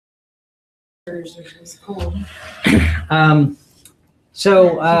It's cold.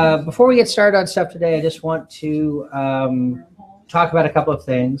 Before we get started on stuff today, I just want to talk about a couple of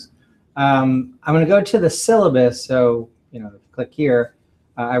things. I'm going to go to the syllabus. So, click here.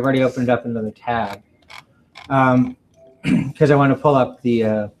 I've already opened it up another tab because I want to pull up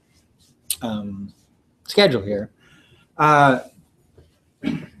the schedule here.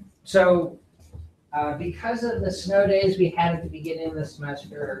 Because of the snow days we had at the beginning of the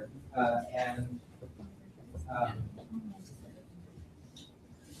semester and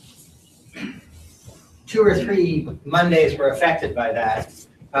 2 or 3 Mondays were affected by that,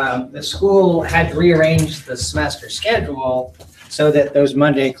 the school had to rearrange the semester schedule so that those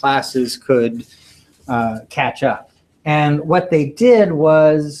Monday classes could catch up. And what they did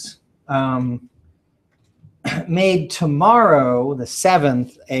was made tomorrow, the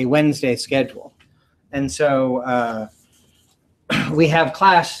 7th, a Wednesday schedule. And so we have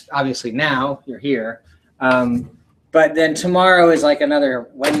class, obviously now, you're here, but then tomorrow is like another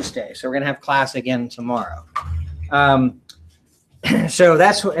Wednesday. So we're gonna have class again tomorrow. So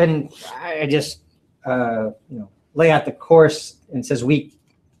that's, and I just, lay out the course and it says week,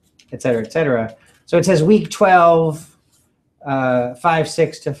 et cetera, et cetera. So it says week 12,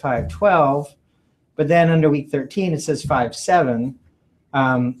 5-6 to 5-12. But then under week 13, it says 5-7,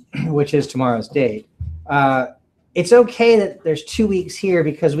 which is tomorrow's date. It's okay that there's 2 weeks here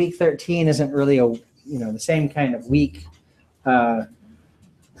because week 13 isn't really the same kind of week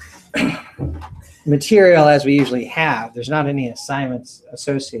material as we usually have. There's not any assignments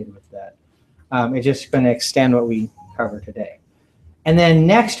associated with that. It's just going to extend what we cover today. And then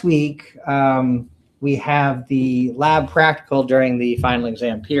next week, we have the lab practical during the final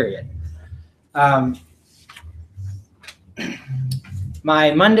exam period.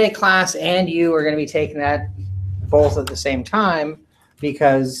 My Monday class and you are going to be taking that both at the same time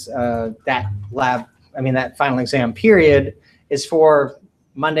because that final exam period is for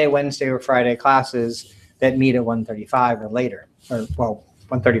Monday, Wednesday, or Friday classes that meet at 1:35 or later, or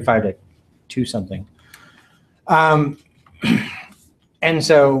 1:35 to 2 something. And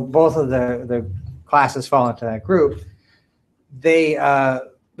so both of the classes fall into that group. They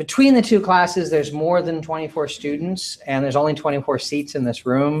between the 2 classes, there's more than 24 students, and there's only 24 seats in this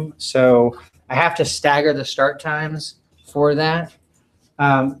room. So I have to stagger the start times for that.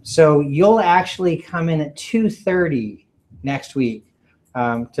 So you'll actually come in at 2:30 next week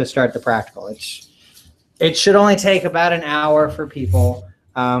to start the practical. It should only take about an hour for people.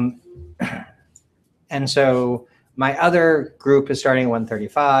 And so my other group is starting at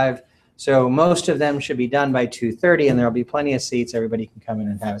 1:35. So most of them should be done by 2:30, and there'll be plenty of seats. Everybody can come in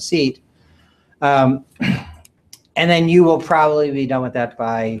and have a seat. And then you will probably be done with that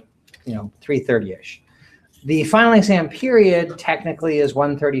by 3:30-ish. The final exam period technically is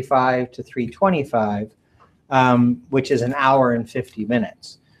 1:35 to 3:25, which is an hour and 50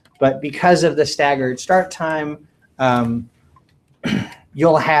 minutes. But because of the staggered start time,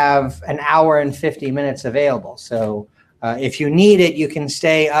 you'll have an hour and 50 minutes available. So if you need it, you can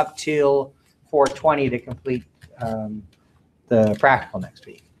stay up till 4:20 to complete the practical next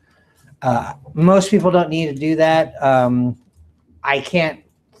week. Most people don't need to do that. I can't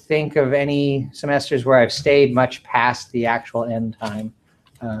think of any semesters where I've stayed much past the actual end time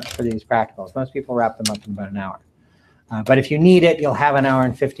for these practicals. Most people wrap them up in about an hour. But if you need it, you'll have an hour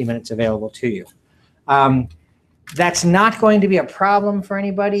and 50 minutes available to you. That's not going to be a problem for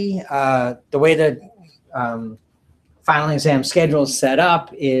anybody. The way the final exam schedule is set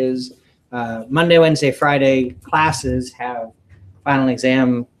up is Monday, Wednesday, Friday classes have final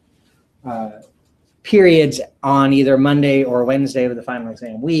exam periods on either Monday or Wednesday of the final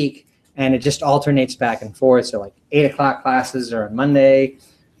exam week, and it just alternates back and forth. So like 8 o'clock classes are on Monday,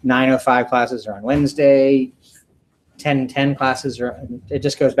 9:05 classes are on Wednesday, 10:10 classes it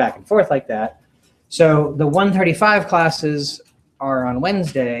just goes back and forth like that. So the 1:35 classes are on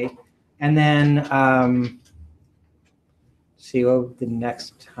Wednesday, and then see what would the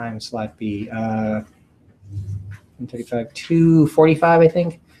next time slot be? 1:35, 2:45, I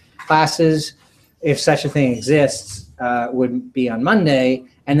think, classes, if such a thing exists, would be on Monday,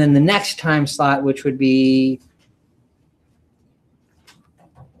 and then the next time slot, which would be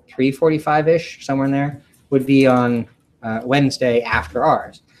 3:45-ish, somewhere in there, would be on Wednesday after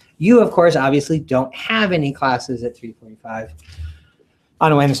ours. You, of course, obviously don't have any classes at 3:45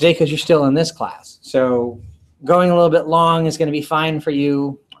 on Wednesday because you're still in this class. So going a little bit long is going to be fine for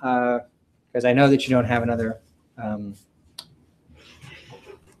you because I know that you don't have another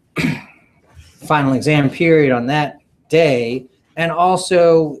final exam period on that day. And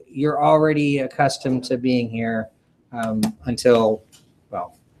also, you're already accustomed to being here until,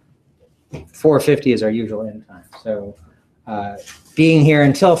 well, 4:50 is our usual end time. So being here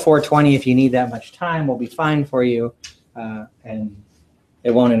until 4:20, if you need that much time, will be fine for you, and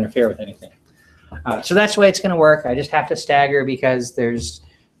it won't interfere with anything. So that's the way it's going to work. I just have to stagger because there's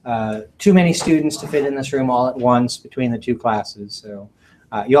too many students to fit in this room all at once between the two classes. So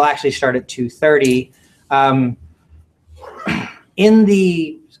you'll actually start at 2:30. In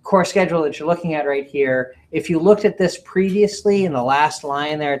the course schedule that you're looking at right here, if you looked at this previously, in the last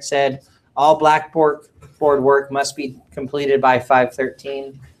line there, it said all Blackboard work must be completed by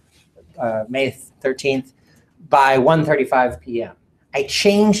 5/13, May 13th, by 1:35 p.m. I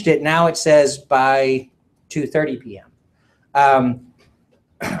changed it. Now it says by 2:30 p.m.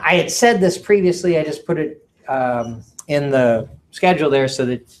 I had said this previously. I just put it in the schedule there so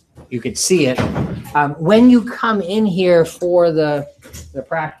that you could see it. When you come in here for the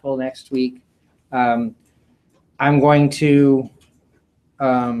practical next week, I'm going to,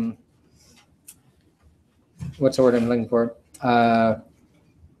 what's the word I'm looking for? I'm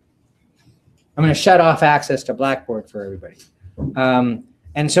going to shut off access to Blackboard for everybody.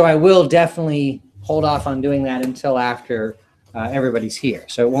 And so I will definitely hold off on doing that until after everybody's here.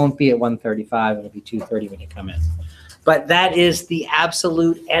 So it won't be at 1:35, it'll be 2:30 when you come in. But that is the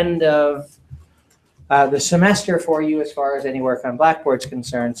absolute end of the semester for you as far as any work on Blackboard is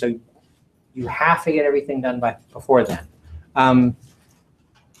concerned. So you have to get everything done before then.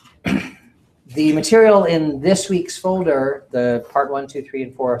 The material in this week's folder, the part 1, 2, 3,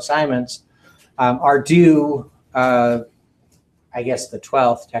 and 4 assignments, are due, I guess, the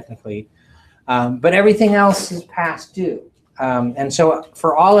 12th technically. But everything else is past due. And so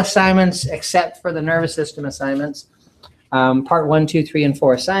for all assignments except for the nervous system assignments, part 1, 2, 3, and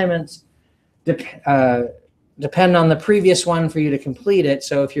 4 assignments depend on the previous one for you to complete it.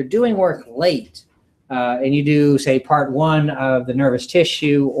 So if you're doing work late and you do, say, part 1 of the nervous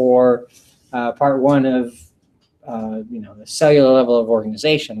tissue or part 1 of the cellular level of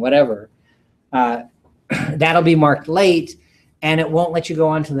organization, whatever, that'll be marked late, and it won't let you go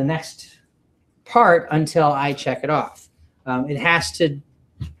on to the next part until I check it off. It has to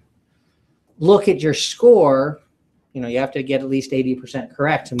look at your score. You have to get at least 80%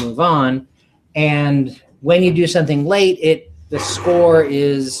 correct to move on. And when you do something late, the score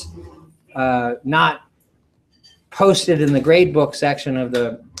is not posted in the gradebook section of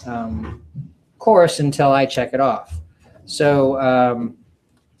the course until I check it off. So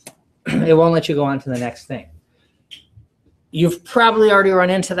it won't let you go on to the next thing. You've probably already run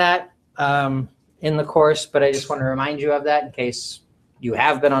into that in the course, but I just want to remind you of that in case you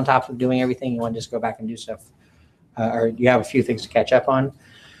have been on top of doing everything. You want to just go back and do stuff, or you have a few things to catch up on.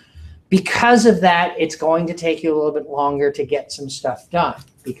 Because of that, it's going to take you a little bit longer to get some stuff done,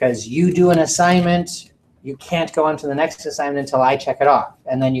 because you do an assignment, you can't go on to the next assignment until I check it off.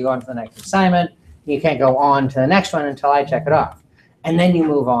 And then you go on to the next assignment, you can't go on to the next one until I check it off. And then you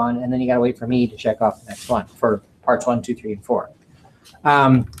move on, and then you got to wait for me to check off the next one for parts 1, 2, 3, and 4.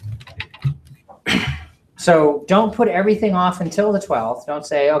 So don't put everything off until the 12th. Don't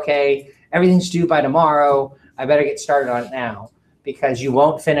say, okay, everything's due by tomorrow, I better get started on it now, because you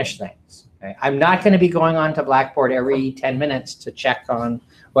won't finish things. Okay? I'm not going to be going on to Blackboard every 10 minutes to check on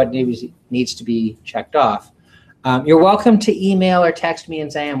what needs to be checked off. You're welcome to email or text me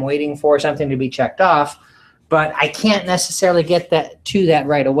and say I'm waiting for something to be checked off, but I can't necessarily get to that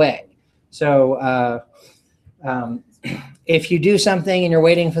right away. So if you do something and you're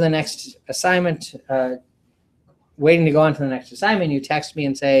waiting for the next assignment, waiting to go on to the next assignment, you text me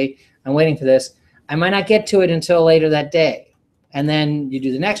and say, I'm waiting for this, I might not get to it until later that day. And then you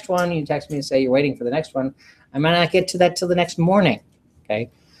do the next one, you text me and say you're waiting for the next one, I might not get to that till the next morning, okay?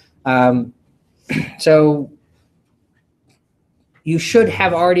 So you should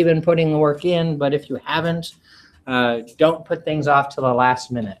have already been putting the work in, but if you haven't, don't put things off till the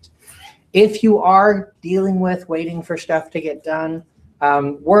last minute. If you are dealing with waiting for stuff to get done,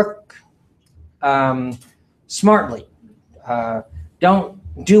 work smartly.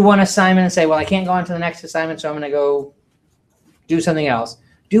 Don't do one assignment and say, well, I can't go on to the next assignment, so I'm going to go do something else.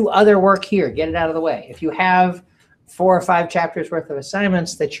 Do other work here. Get it out of the way. If you have 4 or 5 chapters worth of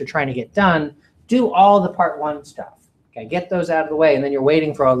assignments that you're trying to get done, do all the part 1 stuff. Okay, get those out of the way, and then you're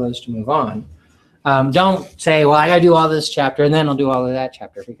waiting for all those to move on. Don't say, well, I got to do all this chapter, and then I'll do all of that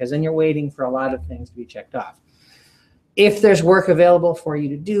chapter, because then you're waiting for a lot of things to be checked off. If there's work available for you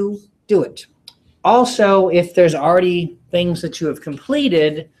to do, do it. Also, if there's already things that you have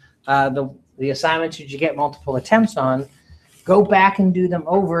completed, the assignments that you get multiple attempts on, go back and do them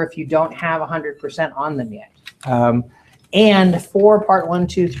over if you don't have 100% on them yet. And for part 1,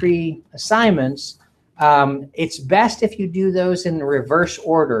 2, 3 assignments, It's best if you do those in reverse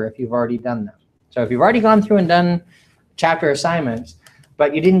order if you've already done them. So if you've already gone through and done chapter assignments,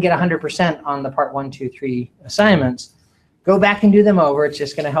 but you didn't get 100% on the part 1, 2, 3 assignments, go back and do them over. It's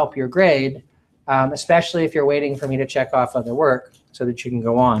just going to help your grade, especially if you're waiting for me to check off other work so that you can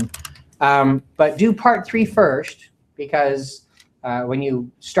go on. But do part 3 first, because when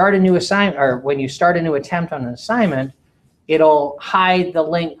you start a new assignment, or when you start a new attempt on an assignment, it'll hide the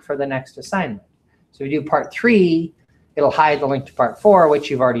link for the next assignment. So if you do part 3, it'll hide the link to part 4,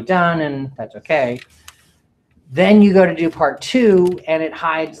 which you've already done, and that's okay. Then you go to do part 2, and it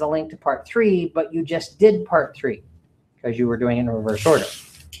hides the link to part 3, but you just did part 3 because you were doing it in reverse order.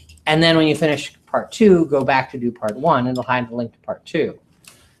 And then when you finish part 2, go back to do part 1, and it'll hide the link to part 2.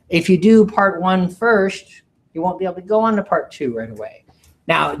 If you do part 1 first, you won't be able to go on to part 2 right away.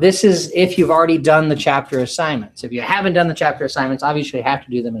 Now, this is if you've already done the chapter assignments. If you haven't done the chapter assignments, obviously you have to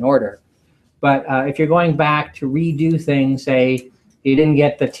do them in order. But if you're going back to redo things, say you didn't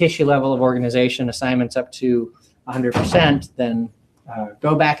get the tissue level of organization assignments up to 100%, then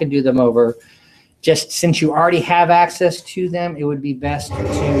go back and do them over. Just since you already have access to them, it would be best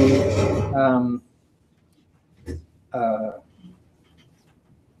to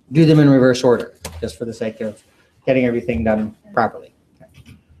do them in reverse order, just for the sake of getting everything done properly.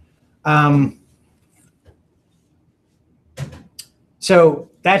 So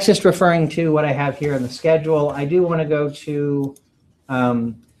that's just referring to what I have here in the schedule. I do want to go to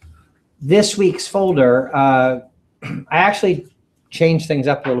this week's folder. I actually changed things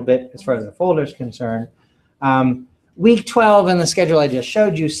up a little bit as far as the folder is concerned. Week 12 in the schedule I just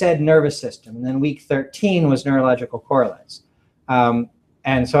showed you said nervous system, and then week 13 was neurological correlates.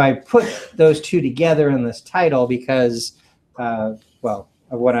 And so I put those two together in this title because, well,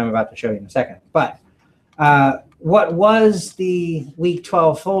 of what I'm about to show you in a second. But what was the week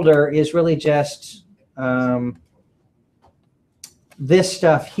 12 folder is really just this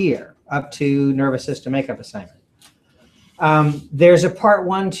stuff here, up to nervous system makeup assignment. There's a part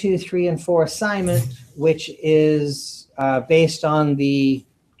 1, 2, 3, and 4 assignment, which is based on the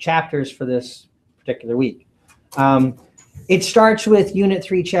chapters for this particular week. It starts with Unit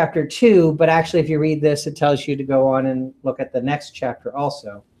 3, Chapter 2, but actually if you read this, it tells you to go on and look at the next chapter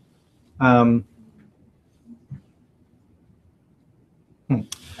also. The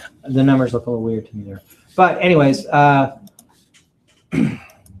numbers look a little weird to me there. But anyways,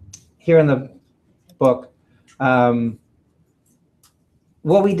 here in the book,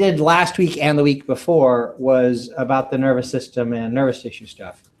 what we did last week and the week before was about the nervous system and nervous tissue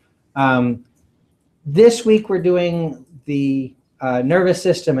stuff. This week we're doing the nervous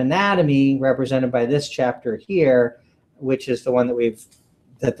system anatomy represented by this chapter here, which is the one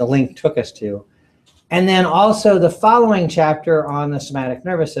that the link took us to. And then also the following chapter on the somatic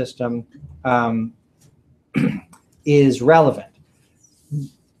nervous system is relevant.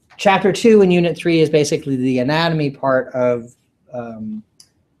 Chapter 2 in Unit 3 is basically the anatomy part of the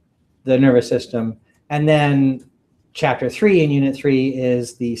nervous system. And then Chapter 3 in Unit 3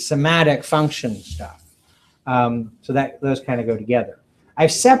 is the somatic function stuff. So those kind of go together.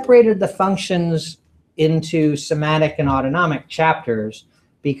 I've separated the functions into somatic and autonomic chapters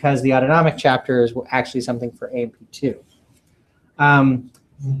because the autonomic chapter is actually something for AMP2.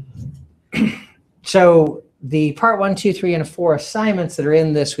 So the part 1, 2, 3, and 4 assignments that are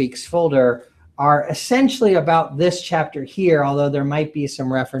in this week's folder are essentially about this chapter here, although there might be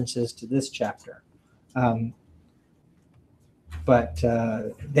some references to this chapter. But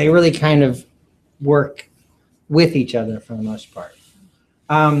they really kind of work with each other for the most part.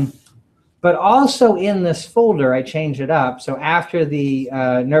 But also in this folder, I changed it up. So after the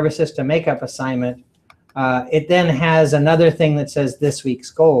nervous system makeup assignment, it then has another thing that says this week's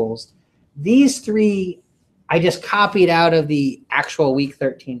goals. These 3 I just copied out of the actual week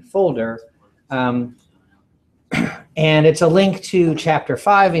 13 folder. And it's a link to chapter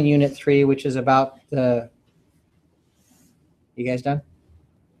 5 in Unit 3, which is about the, you guys done?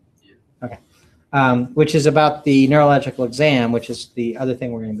 Okay. Which is about the neurological exam, which is the other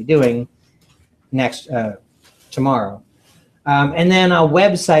thing we're going to be doing next tomorrow. And then a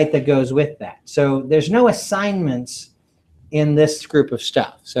website that goes with that. So there's no assignments in this group of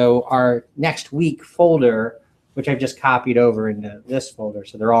stuff. So our next week folder, which I've just copied over into this folder,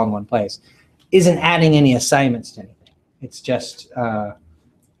 so they're all in one place, isn't adding any assignments to anything. It's just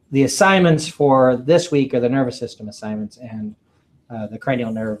the assignments for this week are the nervous system assignments and the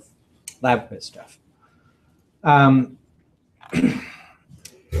cranial nerve lab quiz stuff.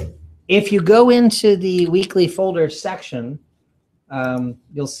 If you go into the weekly folder section,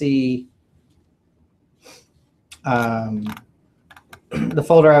 you'll see the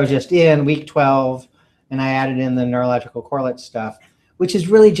folder I was just in, week 12, and I added in the neurological correlate stuff, which is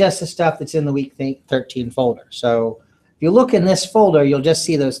really just the stuff that's in the week 13 folder. So if you look in this folder, you'll just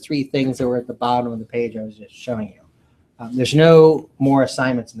see those 3 things that were at the bottom of the page I was just showing you. There's no more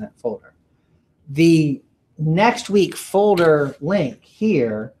assignments in that folder. The next week folder link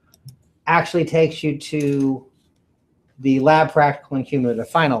here actually takes you to the lab practical and cumulative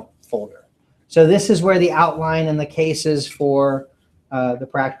final folder. So this is where the outline and the cases for the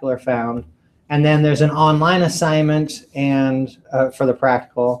practical are found. And then there's an online assignment and for the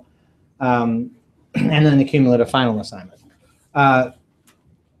practical, and then the cumulative final assignment.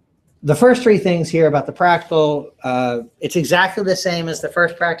 The first 3 things here about the practical, it's exactly the same as the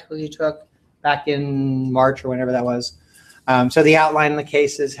first practical you took back in March or whenever that was. So the outline and the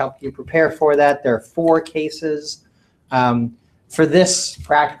cases help you prepare for that. There are 4 cases. For this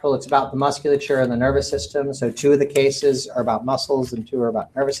practical, it's about the musculature and the nervous system. So 2 of the cases are about muscles and 2 are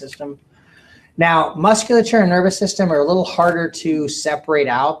about nervous system. Now, musculature and nervous system are a little harder to separate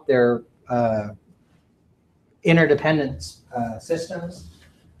out. They're interdependent systems.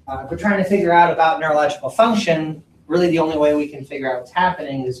 If we're trying to figure out about neurological function, really the only way we can figure out what's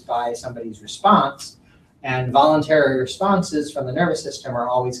happening is by somebody's response. And voluntary responses from the nervous system are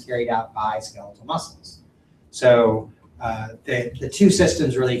always carried out by skeletal muscles. So the 2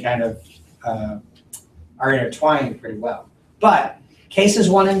 systems really kind of are intertwined pretty well. But cases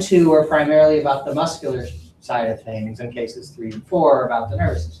 1 and 2 are primarily about the muscular side of things, and cases 3 and 4 are about the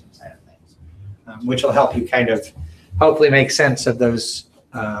nervous system side of things, which will help you kind of hopefully make sense of those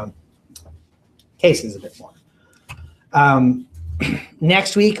cases a bit more.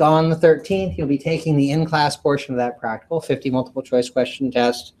 Next week on the 13th, you'll be taking the in-class portion of that practical, 50 multiple choice question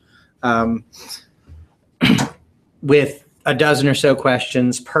test with a dozen or so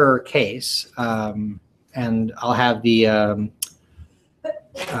questions per case. And I'll have the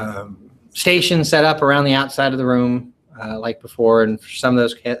station set up around the outside of the room like before. And for some of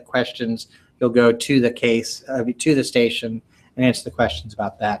those questions, you'll go to the case, to the station and answer the questions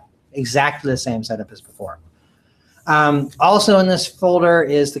about that. Exactly the same setup as before. Also in this folder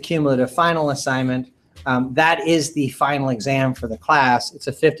is the cumulative final assignment. That is the final exam for the class. It's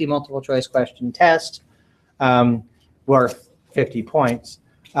a 50 multiple choice question test worth 50 points.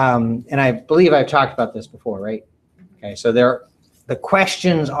 And I believe I've talked about this before, right? Okay, so the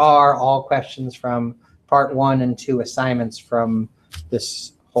questions are all questions from part 1 and 2 assignments from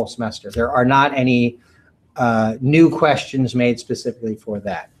this whole semester. There are not any new questions made specifically for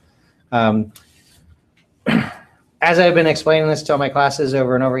that. As I've been explaining this to all my classes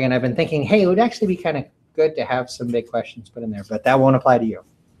over and over again, I've been thinking, hey, it would actually be kind of good to have some big questions put in there, but that won't apply to you.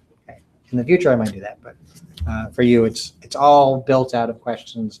 Okay. In the future, I might do that, but for you, it's all built out of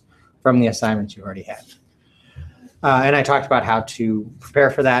questions from the assignments you already had. And I talked about how to prepare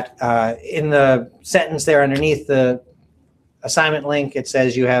for that. In the sentence there underneath the assignment link, it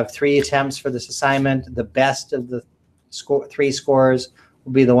says you have 3 attempts for this assignment. The best of the 3 scores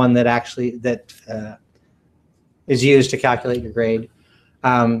will be the one that actually is used to calculate your grade.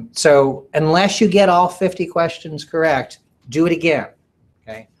 So unless you get all 50 questions correct, do it again.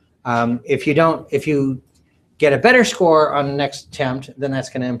 Okay. If you get a better score on the next attempt, then that's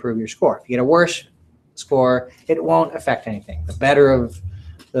going to improve your score. If you get a worse score, it won't affect anything. The better of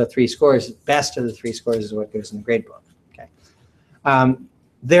the 3 scores, best of the 3 scores is what goes in the grade book. Okay.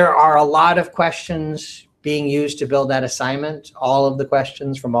 There are a lot of questions being used to build that assignment, all of the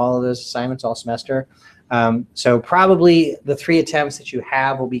questions from all of those assignments all semester. So probably the 3 attempts that you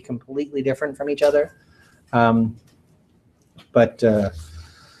have will be completely different from each other.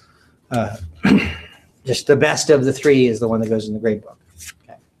 Just the best of the 3 is the one that goes in the grade book.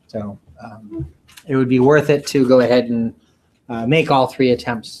 Okay. So it would be worth it to go ahead and make all 3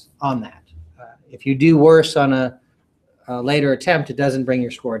 attempts on that. If you do worse on a later attempt, it doesn't bring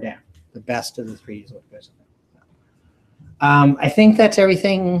your score down. The best of the 3 is what goes in there. I think that's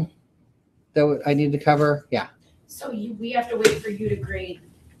everything that I need to cover. Yeah. So we have to wait for you to grade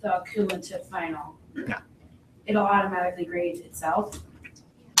the cumulative final. Yeah. It'll automatically grade itself.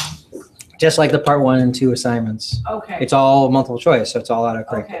 Just like the part 1 and 2 assignments. Okay. It's all multiple choice, so it's all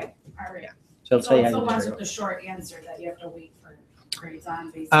autocorrect. Okay. All right. Yeah. So it'll tell you It's how the to ones do with the short answer that you have to wait for grades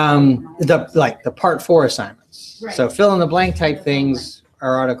on. the part 4 assignments. Right. So fill in the blank type things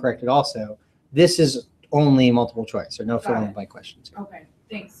are autocorrected also. This is only multiple choice. There are no fill in the blank questions. Okay.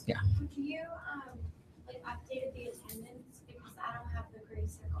 Thanks. Yeah. Do you update the attendance because I don't have the grade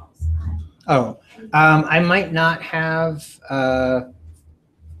circles? I might not have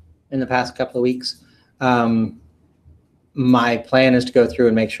in the past couple of weeks. My plan is to go through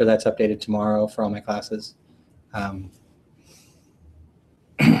and make sure that's updated tomorrow for all my classes.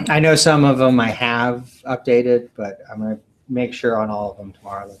 I know some of them I have updated, but I'm going to make sure on all of them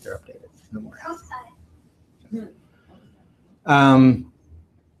tomorrow that they're updated in the morning.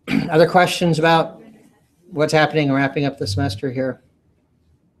 Other questions about what's happening and wrapping up the semester here?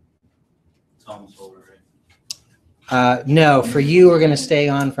 It's almost over, right? No, for you, we're going to stay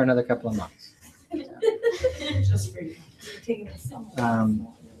on for another couple of months. Just for you. Taking it somewhere.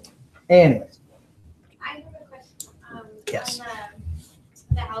 Anyways, I have a question. Yes. On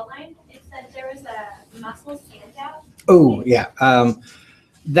the outline, it said there was a muscle standout. oh, yeah.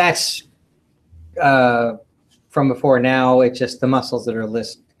 That's from before. Now it's just the muscles that are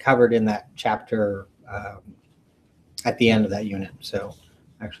covered in that chapter at the end of that unit. So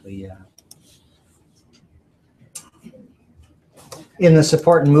actually, in the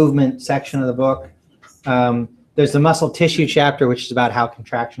support and movement section of the book, there's the muscle tissue chapter, which is about how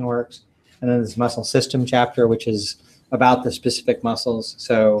contraction works. And then there's muscle system chapter, which is about the specific muscles.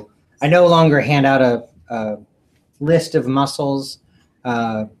 So I no longer hand out a list of muscles.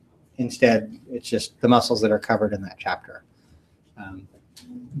 Instead, it's just the muscles that are covered in that chapter.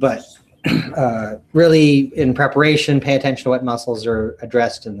 But really, in preparation, pay attention to what muscles are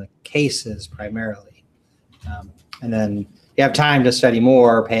addressed in the cases primarily. And then if you have time to study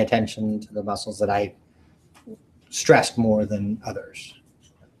more, pay attention to the muscles that I stressed more than others.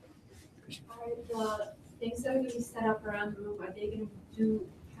 Are the things that are going to be set up around the room, are they going to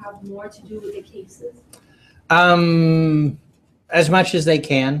have more to do with the cases? As much as they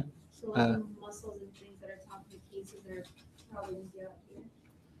can. So like the muscles and things that are talking to cases are probably going to be up here.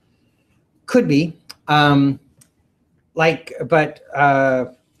 Could be.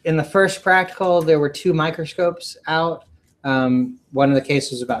 In the first practical, there were 2 microscopes out. One of the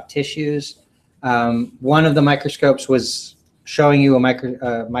cases was about tissues. One of the microscopes was showing you a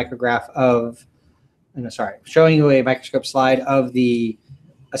showing you a microscope slide of the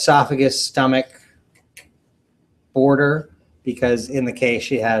esophagus stomach border, because in the case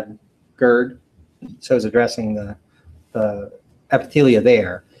she had GERD, so it was addressing the epithelia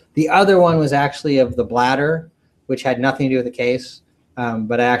there. The other one was actually of the bladder, which had nothing to do with the case,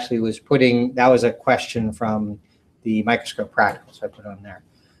 but I actually was that was a question from the microscope practical, so I put it on there.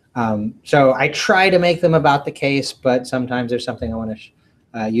 So I try to make them about the case, but sometimes there's something I want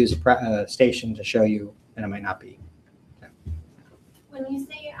to use a station to show you, and it might not be. When you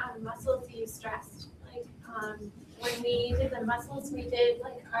say muscles you stressed, like when we did the muscles, we did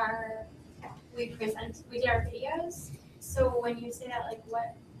our videos. So when you say that, like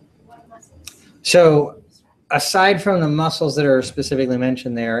what muscles? So aside from the muscles that are specifically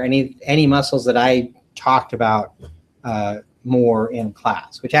mentioned there, any muscles that I talked about more in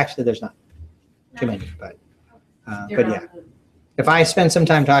class, which actually there's not too many, but yeah. If I spend some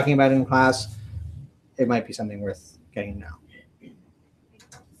time talking about it in class, it might be something worth getting to know.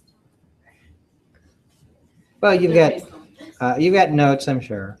 Well, you've got notes, I'm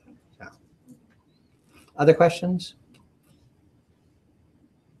sure. So. Other questions?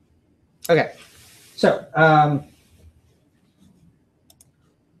 Okay, so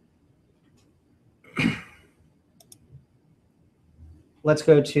let's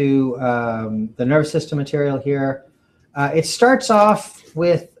go to the nervous system material here. It starts off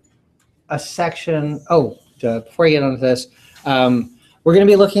with a section. Before I get onto this, we're going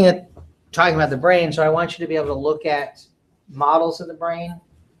to be talking about the brain. So I want you to be able to look at models of the brain.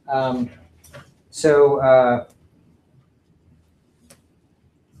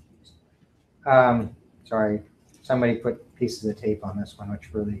 Sorry, somebody put pieces of tape on this one, which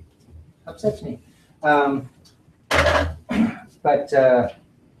really upsets me.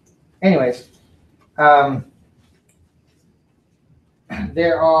 Anyways,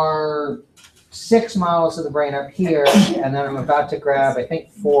 there are 6 models of the brain up here, and then I'm about to grab, I think,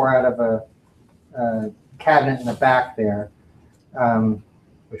 4 out of a cabinet in the back there,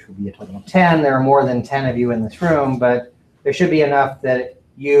 which would be a total of 10. There are more than 10 of you in this room, but there should be enough that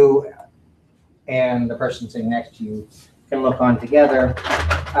you and the person sitting next to you can look on together.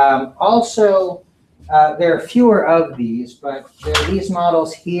 Also, there are fewer of these, but there are these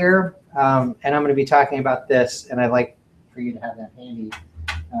models here, and I'm going to be talking about this, and I'd like for you to have that handy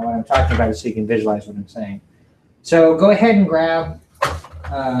when I'm talking about it so you can visualize what I'm saying. So go ahead and grab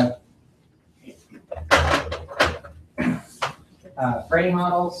brain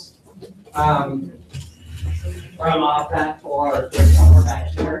models from off that or back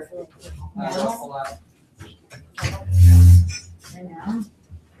here. Pull up.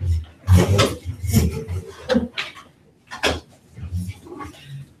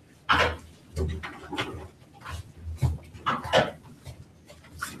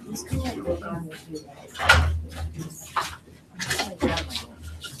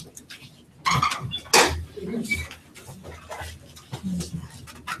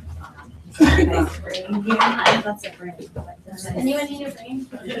 brain here. That's a brain. Anyone need a brain? You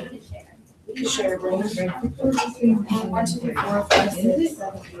can share. You share brain. 1, 2, 3, 4, 5, 6,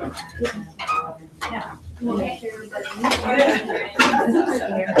 7, 8. Yeah.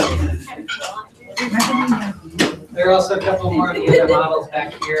 There are also a couple more of the other models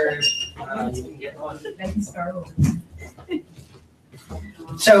back here. You can get one.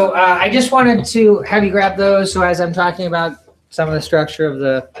 So I just wanted to have you grab those. So as I'm talking about some of the structure of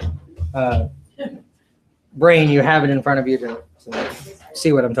the brain, you have it in front of you to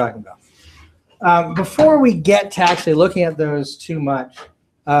see what I'm talking about. Before we get to actually looking at those too much,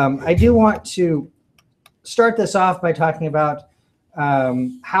 I do want to start this off by talking about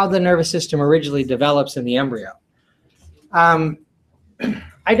how the nervous system originally develops in the embryo.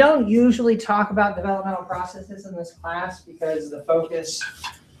 I don't usually talk about developmental processes in this class because the focus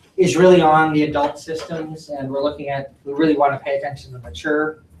is really on the adult systems, and we really want to pay attention to the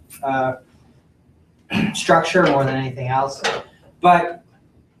mature structure more than anything else. But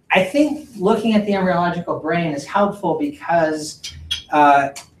I think looking at the embryological brain is helpful because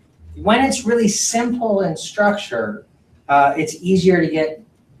when it's really simple in structure, it's easier to get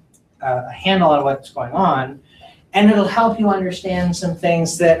a handle on what's going on, and it'll help you understand some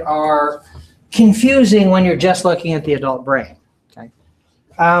things that are confusing when you're just looking at the adult brain. Okay.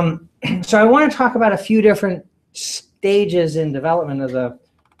 So I want to talk about a few different stages in development of the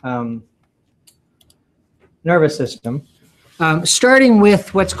nervous system, starting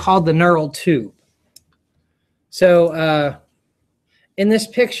with what's called the neural tube. So in this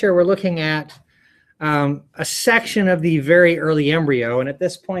picture, we're looking at a section of the very early embryo, and at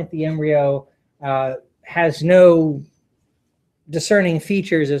this point, the embryo has no discerning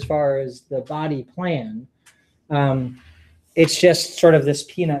features as far as the body plan. It's just sort of this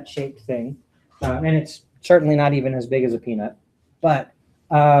peanut-shaped thing, and it's certainly not even as big as a peanut, but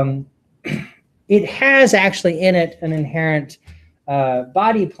it has actually in it an inherent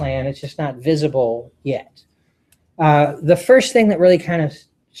body plan. It's just not visible yet. The first thing that really kind of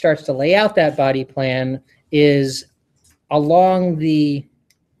starts to lay out that body plan is along the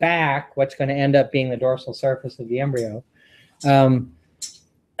back, what's going to end up being the dorsal surface of the embryo. Part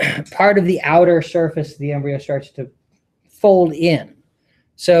of the outer surface of the embryo starts to fold in.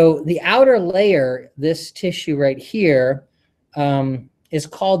 So the outer layer, this tissue right here, is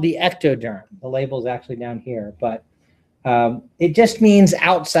called the ectoderm. The label is actually down here, but it just means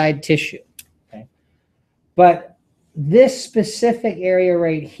outside tissue. Okay? But this specific area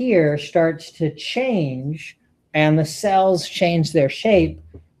right here starts to change, and the cells change their shape,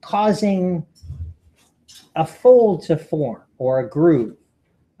 causing a fold to form or a groove.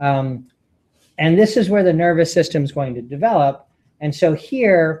 And this is where the nervous system is going to develop. And so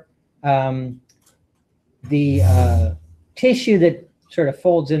here, the tissue that sort of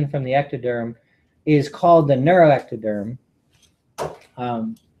folds in from the ectoderm is called the neuroectoderm.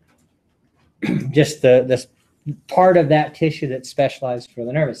 Just this part of that tissue that's specialized for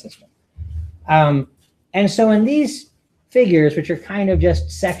the nervous system. And so in these figures, which are kind of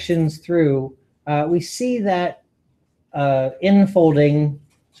just sections through, we see that infolding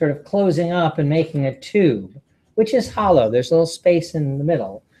sort of closing up and making a tube, which is hollow. There's a little space in the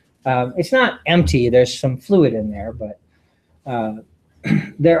middle. It's not empty. There's some fluid in there, but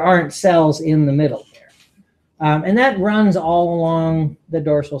there aren't cells in the middle there. And that runs all along the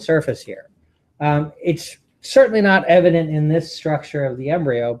dorsal surface here. It's certainly not evident in this structure of the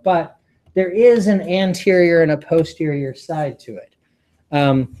embryo, but there is an anterior and a posterior side to it.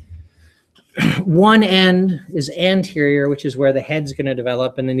 One end is anterior, which is where the head's going to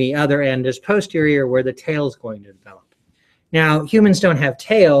develop, and then the other end is posterior, where the tail's going to develop. Now, humans don't have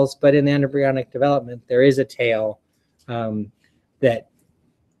tails, but in embryonic development, there is a tail that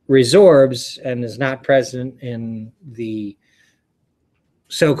resorbs and is not present in the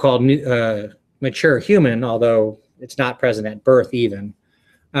so-called mature human, although it's not present at birth even.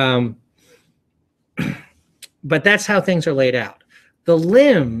 But that's how things are laid out. The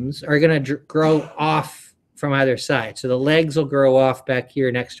limbs are going to grow off from either side. So the legs will grow off back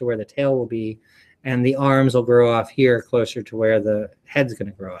here next to where the tail will be, and the arms will grow off here closer to where the head's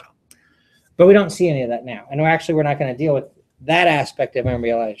going to grow out. But we don't see any of that now. And we're not going to deal with that aspect of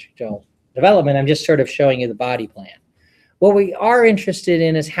embryological development. I'm just sort of showing you the body plan. What we are interested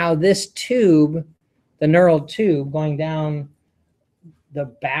in is how this tube, the neural tube going down the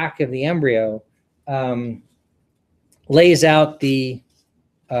back of the embryo, lays out the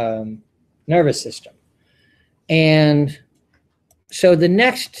nervous system. And so the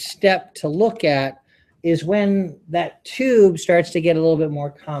next step to look at is when that tube starts to get a little bit more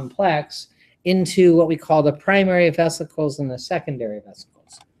complex into what we call the primary vesicles and the secondary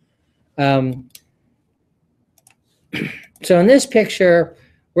vesicles. So in this picture,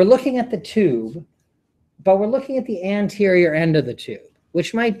 we're looking at the tube, but we're looking at the anterior end of the tube,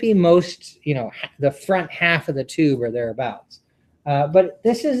 which might be most, the front half of the tube or thereabouts. But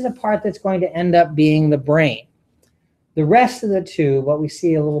this is the part that's going to end up being the brain. The rest of the tube, what we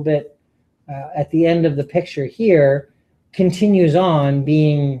see a little bit at the end of the picture here, continues on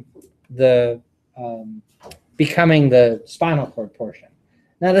being becoming the spinal cord portion.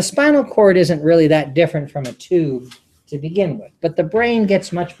 Now, the spinal cord isn't really that different from a tube to begin with, but the brain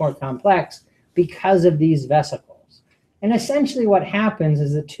gets much more complex because of these vesicles. And essentially what happens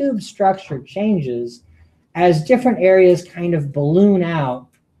is the tube structure changes as different areas kind of balloon out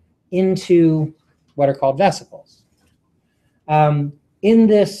into what are called vesicles. In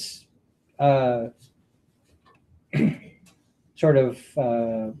this sort of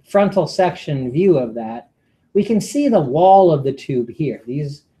frontal section view of that, we can see the wall of the tube here.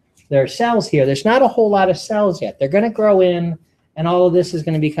 There are cells here. There's not a whole lot of cells yet. They're going to grow in, and all of this is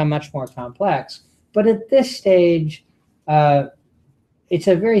going to become much more complex. But at this stage, it's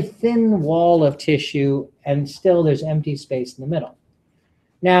a very thin wall of tissue, and still there's empty space in the middle.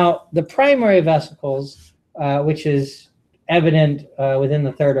 Now, the primary vesicles, which is evident within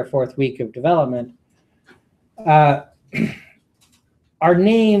the 3rd or 4th week of development, are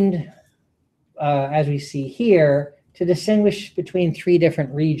named, as we see here, to distinguish between 3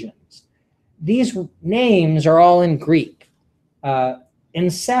 different regions. These names are all in Greek.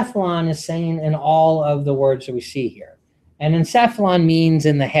 Encephalon is seen in all of the words that we see here. And encephalon means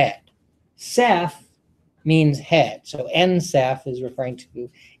in the head. Ceph means head. So enceph is referring to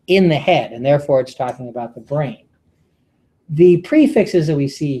in the head, and therefore it's talking about the brain. The prefixes that we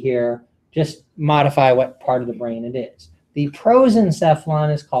see here just modify what part of the brain it is. The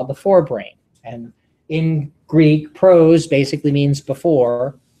prosencephalon is called the forebrain. And in Greek, pros basically means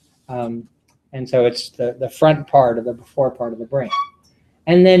before. And so it's the front part of the before part of the brain.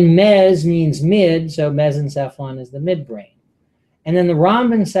 And then mes means mid, so mesencephalon is the midbrain. And then the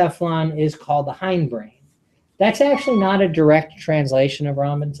rhombencephalon is called the hindbrain. That's actually not a direct translation of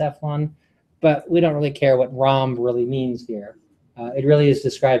rhombencephalon, but we don't really care what rhomb really means here. It really is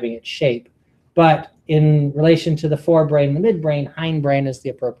describing its shape. But in relation to the forebrain and the midbrain, hindbrain is the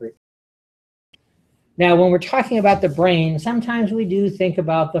appropriate. Now, when we're talking about the brain, sometimes we do think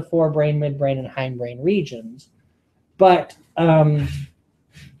about the forebrain, midbrain, and hindbrain regions. But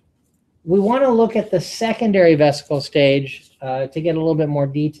we want to look at the secondary vesicle stage to get a little bit more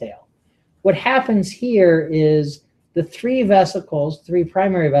detail. What happens here is the 3 vesicles, 3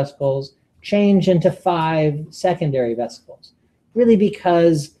 primary vesicles, change into 5 secondary vesicles, really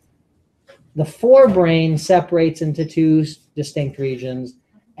because the forebrain separates into 2 distinct regions,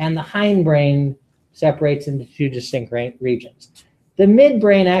 and the hindbrain separates into 2 distinct regions. The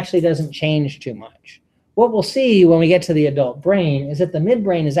midbrain actually doesn't change too much. What we'll see when we get to the adult brain is that the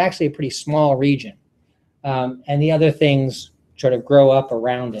midbrain is actually a pretty small region, and the other things sort of grow up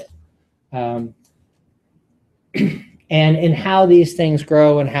around it. And in how these things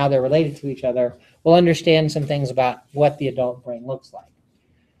grow and how they're related to each other, we'll understand some things about what the adult brain looks like.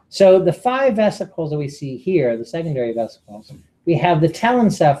 So the 5 vesicles that we see here, the secondary vesicles, we have the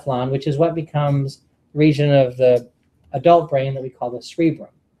telencephalon, which is what becomes the region of the adult brain that we call the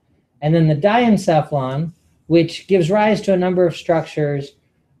cerebrum. And then the diencephalon, which gives rise to a number of structures,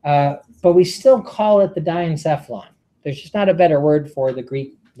 but we still call it the diencephalon. There's just not a better word for the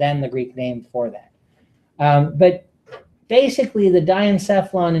Greek than the Greek name for that. But basically, the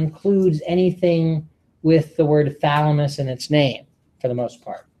diencephalon includes anything with the word thalamus in its name, for the most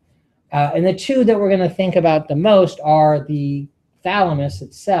part. And the 2 that we're going to think about the most are the thalamus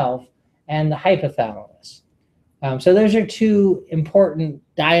itself and the hypothalamus. So those are 2 important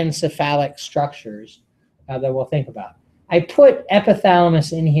diencephalic structures that we'll think about. I put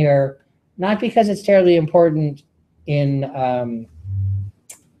epithalamus in here, not because it's terribly important in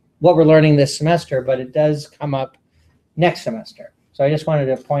what we're learning this semester, but it does come up next semester. So I just wanted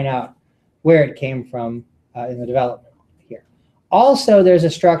to point out where it came from in the development here. Also, there's a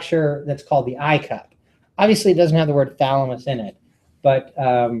structure that's called the eye cup. Obviously, it doesn't have the word thalamus in it, but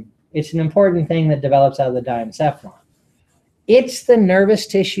it's an important thing that develops out of the diencephalon. It's the nervous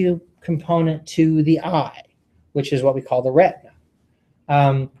tissue component to the eye, which is what we call the retina.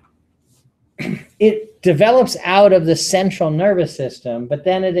 It develops out of the central nervous system, but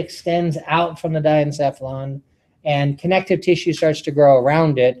then it extends out from the diencephalon, and connective tissue starts to grow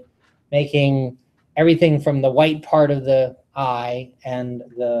around it, making everything from the white part of the eye and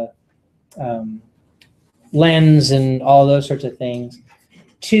the lens and all those sorts of things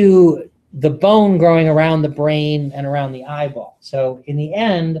to the bone growing around the brain and around the eyeball. So in the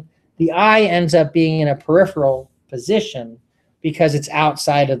end, the eye ends up being in a peripheral position because it's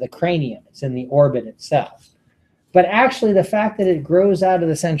outside of the cranium. It's in the orbit itself. But actually, the fact that it grows out of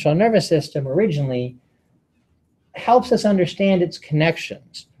the central nervous system originally helps us understand its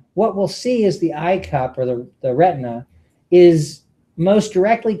connections. What we'll see is the eye cup, or the retina, is most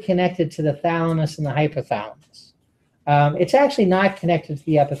directly connected to the thalamus and the hypothalamus. It's actually not connected to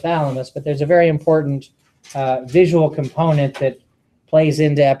the epithalamus, but there's a very important visual component that plays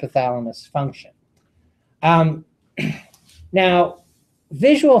into epithalamus function. Now,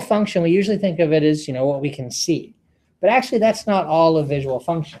 visual function, we usually think of it as, what we can see. But actually, that's not all of visual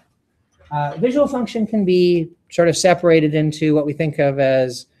function. Visual function can be sort of separated into what we think of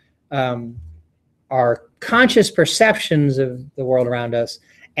as our conscious perceptions of the world around us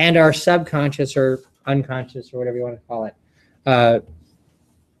and our subconscious or unconscious, or whatever you want to call it,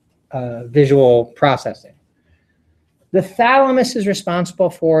 visual processing. The thalamus is responsible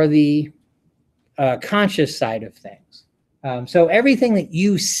for the conscious side of things. So everything that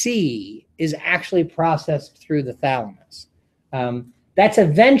you see is actually processed through the thalamus. That's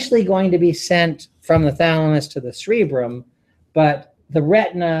eventually going to be sent from the thalamus to the cerebrum, but the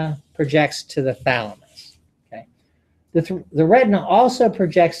retina projects to the thalamus. Okay? The retina also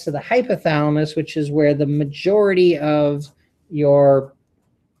projects to the hypothalamus, which is where the majority of your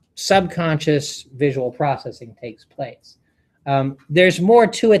subconscious visual processing takes place. There's more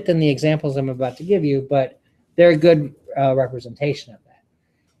to it than the examples I'm about to give you, but they're a good representation of that.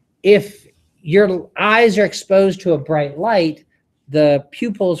 If your eyes are exposed to a bright light, the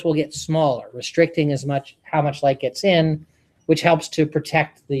pupils will get smaller, restricting how much light gets in, which helps to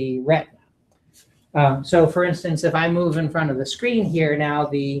protect the retina. So for instance, if I move in front of the screen here, now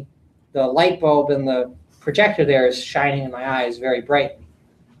the light bulb in the projector there is shining in my eyes very brightly.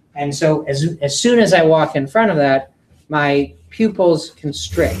 And so as soon as I walk in front of that, my pupils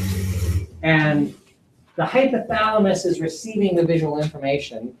constrict. And the hypothalamus is receiving the visual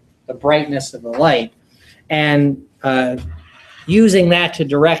information, the brightness of the light, and using that to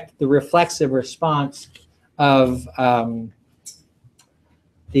direct the reflexive response of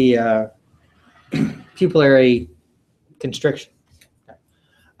the pupillary constriction.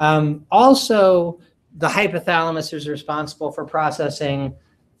 Also, the hypothalamus is responsible for processing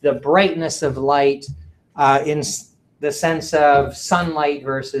the brightness of light in the sense of sunlight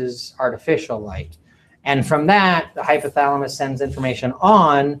versus artificial light. And from that, the hypothalamus sends information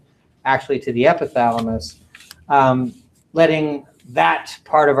on, actually, to the epithalamus, letting that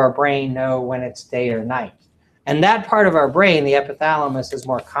part of our brain know when it's day or night. And that part of our brain, the epithalamus, is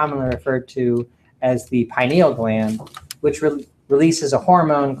more commonly referred to as the pineal gland, which releases a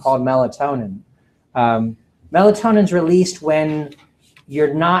hormone called melatonin. Melatonin is released when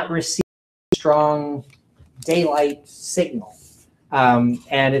you're not receiving strong daylight signal.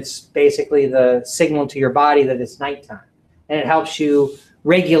 And it's basically the signal to your body that it's nighttime. And it helps you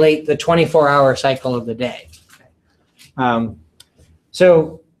regulate the 24-hour cycle of the day.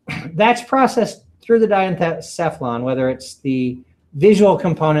 So that's processed through the diencephalon, whether it's the visual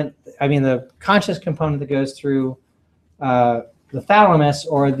component, the conscious component that goes through the thalamus,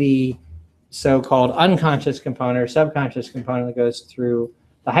 or the so-called unconscious component or subconscious component that goes through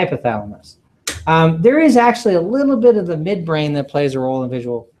the hypothalamus. There is actually a little bit of the midbrain that plays a role in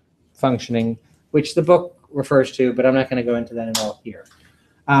visual functioning, which the book refers to, but I'm not going to go into that at all here.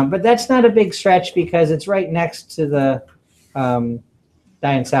 But that's not a big stretch because it's right next to the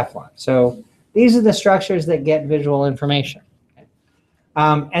diencephalon. So these are the structures that get visual information.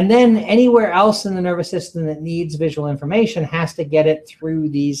 And then anywhere else in the nervous system that needs visual information has to get it through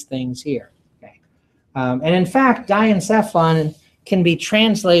these things here. Okay? And in fact, diencephalon can be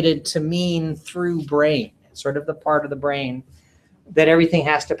translated to mean through brain. It's sort of the part of the brain that everything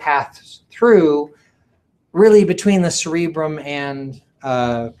has to pass through, really between the cerebrum and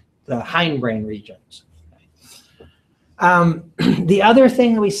the hindbrain regions. The other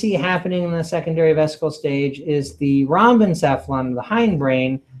thing that we see happening in the secondary vesicle stage is the rhombencephalon, the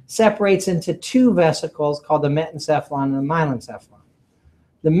hindbrain, separates into two vesicles called the metencephalon and the myelencephalon.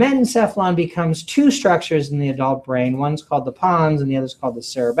 The metencephalon becomes two structures in the adult brain. One's called the pons and the other's called the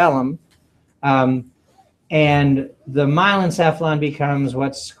cerebellum. And the myelencephalon becomes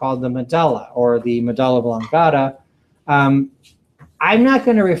what's called the medulla, or the medulla oblongata. I'm not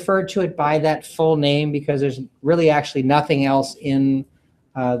going to refer to it by that full name because there's really actually nothing else in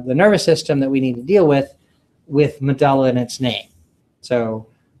the nervous system that we need to deal with medulla in its name. So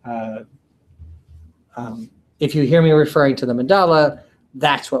if you hear me referring to the medulla,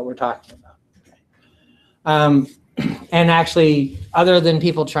 that's what we're talking about. And actually, other than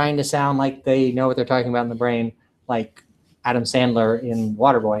people trying to sound like they know what they're talking about in the brain, like Adam Sandler in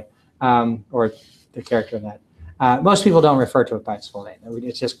Waterboy, or the character of that, Most people don't refer to it by its full name.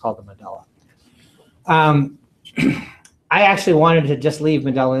 It's just called the medulla. I actually wanted to just leave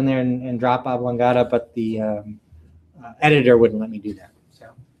medulla in there and drop oblongata, but the editor wouldn't let me do that. So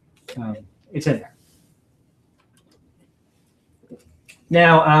it's in there.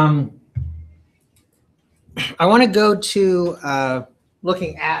 Now, I want to go to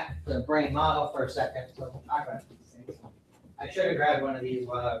looking at the brain model for a second. So we'll talk about these things. I should have grabbed one of these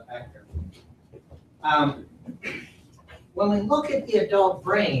while I was back there. When we look at the adult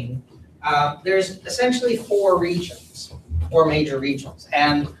brain, there's essentially four major regions.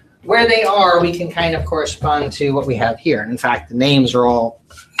 And where they are, we can kind of correspond to what we have here. In fact, the names are all,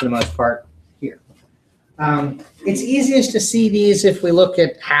 for the most part, here. It's easiest to see these if we look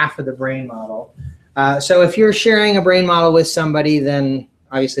at half of the brain model. So if you're sharing a brain model with somebody, then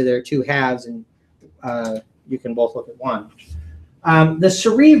obviously there are two halves, and you can both look at one. The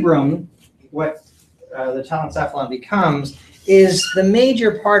cerebrum, what the telencephalon becomes, is the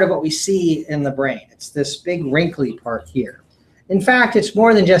major part of what we see in the brain. It's this big wrinkly part here. In fact, it's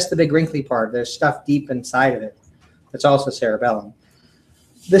more than just the big wrinkly part. There's stuff deep inside of it that's also cerebellum.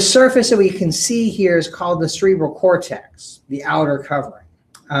 The surface that we can see here is called the cerebral cortex, the outer covering.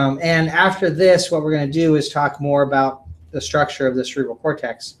 And after this, what we're going to do is talk more about the structure of the cerebral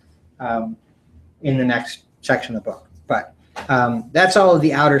cortex in the next section of the book. But that's all of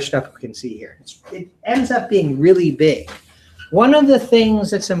the outer stuff we can see here. It ends up being really big. One of the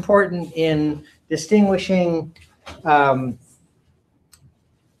things that's important in distinguishing,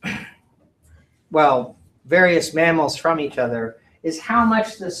 various mammals from each other is how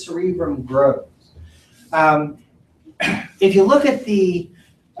much the cerebrum grows. If you look at the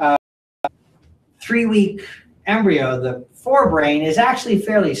 3-week embryo, the forebrain is actually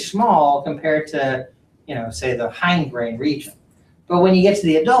fairly small compared to, say the hindbrain region. But when you get to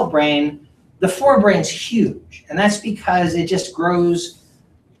the adult brain, the forebrain's huge, and that's because it just grows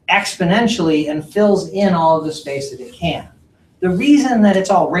exponentially and fills in all of the space that it can. The reason that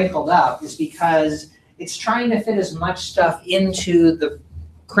it's all wrinkled up is because it's trying to fit as much stuff into the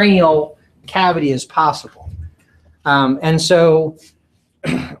cranial cavity as possible. And so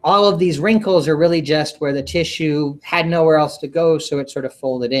all of these wrinkles are really just where the tissue had nowhere else to go, so it sort of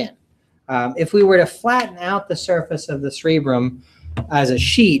folded in. If we were to flatten out the surface of the cerebrum as a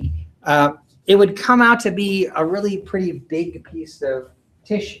sheet, it would come out to be a really pretty big piece of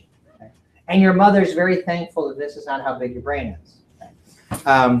tissue. Okay? And your mother's very thankful that this is not how big your brain is.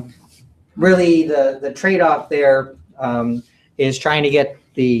 Okay? Really, the trade-off there is trying to get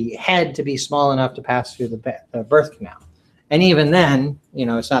the head to be small enough to pass through the birth canal. And even then,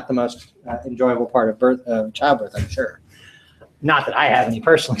 it's not the most enjoyable part of childbirth, I'm sure. Not that I have any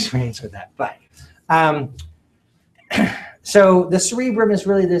personal experience with that, but so the cerebrum is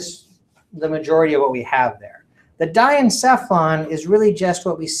really the majority of what we have there. The diencephalon is really just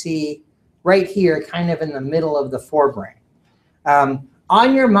what we see right here, kind of in the middle of the forebrain.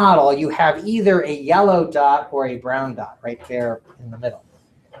 On your model, you have either a yellow dot or a brown dot right there in the middle.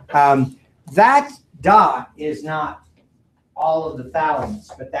 That dot is not all of the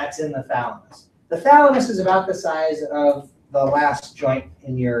thalamus, but that's in the thalamus. The thalamus is about the size of the last joint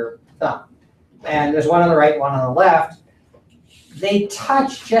in your thumb. And there's one on the right, one on the left. They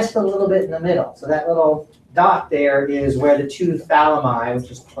touch just a little bit in the middle. So that little dot there is where the two thalami,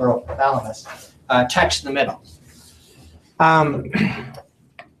 which is plural thalamus, touch the middle.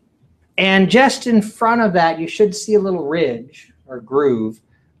 And just in front of that, you should see a little ridge or groove.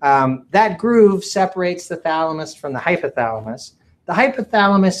 That groove separates the thalamus from the hypothalamus. The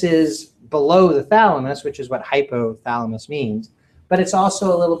hypothalamus is below the thalamus, which is what hypothalamus means, but it's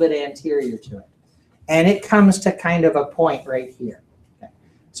also a little bit anterior to it. And it comes to kind of a point right here. Okay.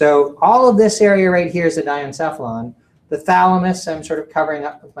 So all of this area right here is the diencephalon. The thalamus I'm sort of covering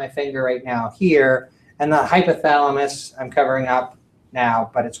up with my finger right now here, and the hypothalamus I'm covering up now,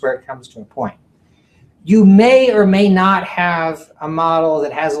 but it's where it comes to a point. You may or may not have a model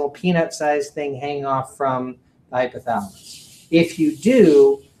that has a little peanut-sized thing hanging off from the hypothalamus. If you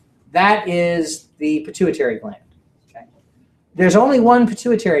do, that is the pituitary gland. Okay? There's only one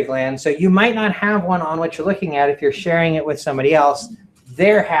pituitary gland, so you might not have one on what you're looking at if you're sharing it with somebody else.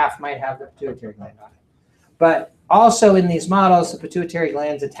 Their half might have the pituitary gland on it. But also in these models, the pituitary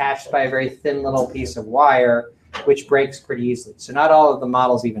gland is attached by a very thin little piece of wire, which breaks pretty easily. So not all of the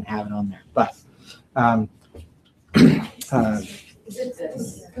models even have it on there. But Is it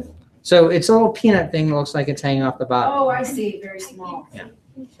this? so it's a little peanut thing that looks like it's hanging off the bottom. Oh, I see, very small. Yeah.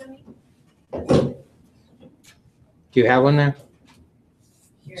 Can you show me? Do you have one there?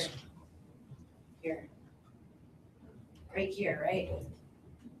 Here. Here. Right here, right?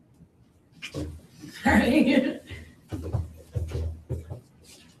 Right.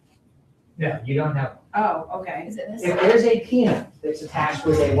 No, you don't have. Oh, okay. Is it this? If there's a peanut that's attached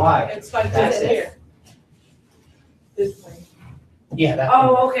with a wire, It's like That's this it. here. This way. yeah, that.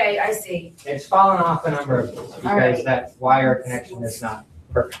 Oh, okay, I see. It's fallen off a number of these because right. that wire connection is not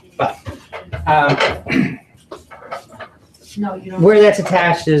perfect. But um, No, you don't. where that's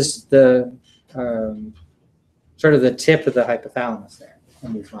attached is the sort of the tip of the hypothalamus there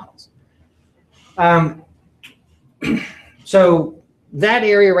in these models. So that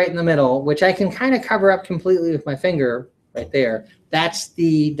area right in the middle, which I can kind of cover up completely with my finger right there, that's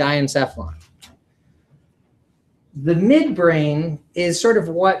the diencephalon. The midbrain is sort of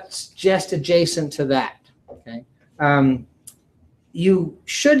what's just adjacent to that. Okay, you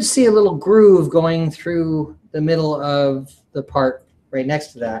should see a little groove going through the middle of the part right next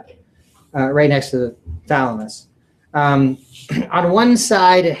to that, right next to the thalamus. On one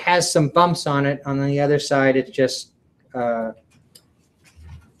side, it has some bumps on it. On the other side, it's just the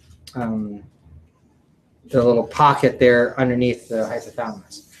little pocket there underneath the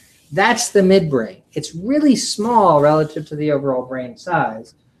hypothalamus. That's the midbrain. It's really small relative to the overall brain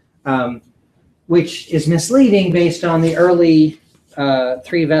size, which is misleading based on the early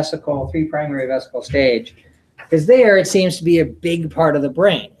three primary vesicle stage, because there it seems to be a big part of the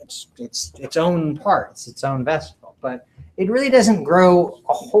brain. It's its own part, it's its own vesicle, but it really doesn't grow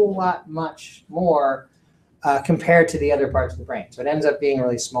a whole lot much more compared to the other parts of the brain. So it ends up being a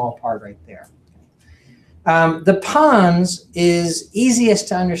really small part right there. The pons is easiest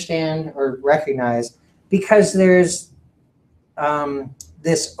to understand or recognize because there's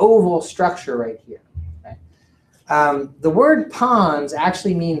this oval structure right here. Okay? The word pons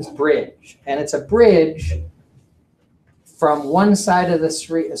actually means bridge, and it's a bridge from one side of the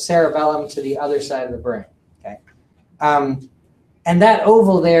cerebellum to the other side of the brain. Okay? And that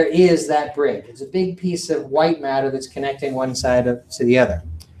oval there is that bridge. It's a big piece of white matter that's connecting one side to the other.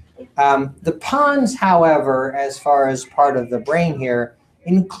 The pons, however, as far as part of the brain here,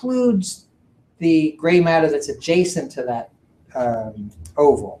 includes the gray matter that's adjacent to that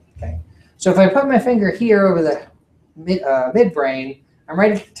oval. Okay, so if I put my finger here over the midbrain, I'm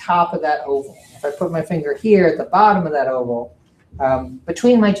right at the top of that oval. If I put my finger here at the bottom of that oval,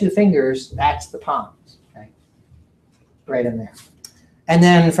 between my two fingers, that's the pons. Okay, right in there. And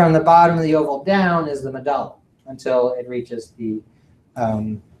then from the bottom of the oval down is the medulla until it reaches the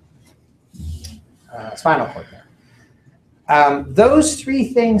spinal cord there. Those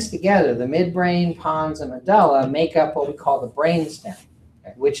three things together, the midbrain, pons, and medulla, make up what we call the brainstem,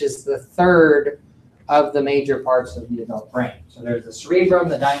 okay, which is the third of the major parts of the adult brain. So there's the cerebrum,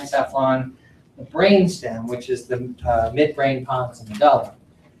 the diencephalon, the brainstem, which is the midbrain, pons, and medulla.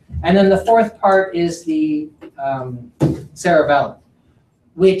 And then the fourth part is the cerebellum,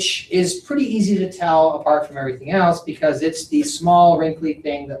 which is pretty easy to tell apart from everything else because it's the small wrinkly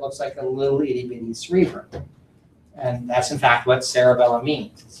thing that looks like a little itty bitty cerebrum. And that's in fact what cerebellum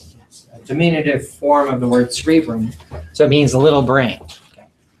means. It's a diminutive form of the word cerebrum, so it means little brain. Okay.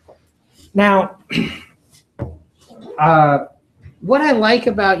 Now, what I like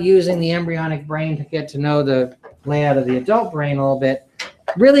about using the embryonic brain to get to know the layout of the adult brain a little bit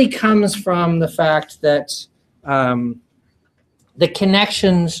really comes from the fact that the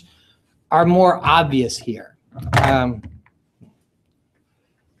connections are more obvious here.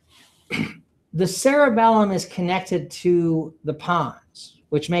 The cerebellum is connected to the pons,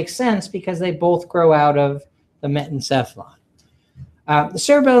 which makes sense because they both grow out of the metencephalon. The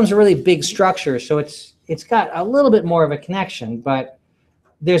cerebellum is a really big structure, so it's got a little bit more of a connection, but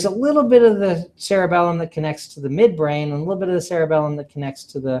there's a little bit of the cerebellum that connects to the midbrain and a little bit of the cerebellum that connects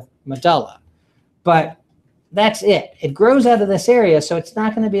to the medulla. But that's it. It grows out of this area, so it's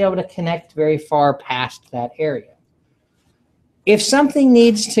not going to be able to connect very far past that area. If something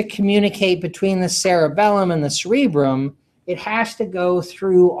needs to communicate between the cerebellum and the cerebrum, it has to go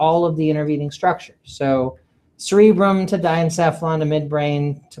through all of the intervening structures. So cerebrum to diencephalon to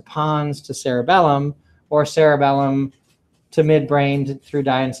midbrain to pons to cerebellum, or cerebellum to midbrain through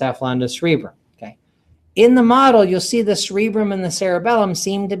diencephalon to cerebrum. Okay. In the model, you'll see the cerebrum and the cerebellum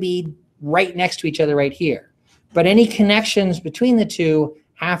seem to be right next to each other right here. But any connections between the two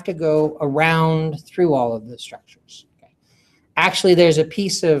have to go around through all of the structures. Okay. Actually, there's a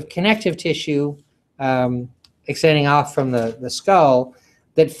piece of connective tissue extending off from the skull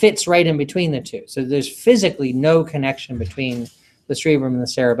that fits right in between the two. So there's physically no connection between the cerebrum and the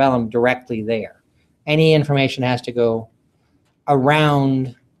cerebellum directly there. Any information has to go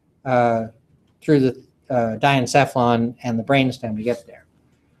around through the diencephalon and the brainstem to get there.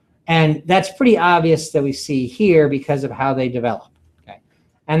 And that's pretty obvious that we see here because of how they develop. Okay?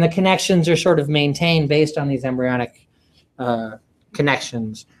 And the connections are sort of maintained based on these embryonic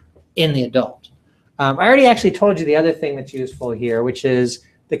connections in the adult. I already actually told you the other thing that's useful here, which is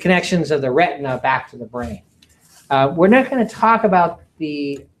the connections of the retina back to the brain. We're not going to talk about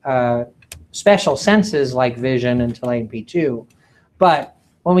the special senses like vision until AMP2, but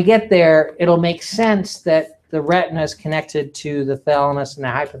when we get there, it'll make sense that the retina is connected to the thalamus and the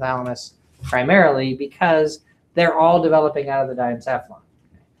hypothalamus primarily because they're all developing out of the diencephalon.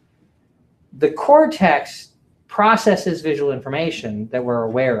 The cortex processes visual information that we're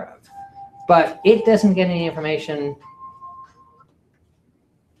aware of, but it doesn't get any information.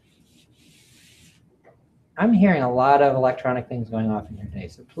 I'm hearing a lot of electronic things going off in your day,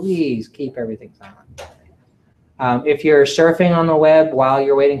 so please keep everything silent. If you're surfing on the web while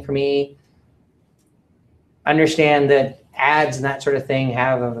you're waiting for me, understand that ads and that sort of thing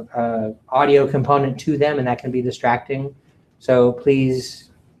have a audio component to them, and that can be distracting. So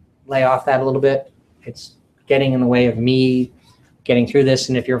please lay off that a little bit. It's getting in the way of me getting through this.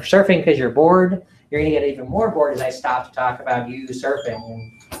 And if you're surfing because you're bored, you're going to get even more bored as I stop to talk about you surfing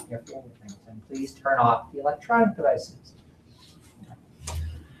and your family things. And please turn off the electronic devices.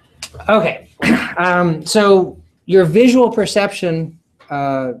 Okay, so your visual perception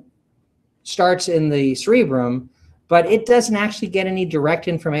starts in the cerebrum, but it doesn't actually get any direct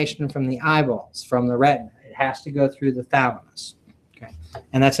information from the eyeballs, from the retina. It has to go through the thalamus. Okay,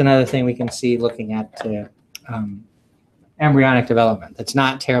 and that's another thing we can see looking at embryonic development. That's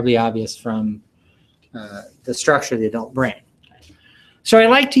not terribly obvious from the structure of the adult brain. So I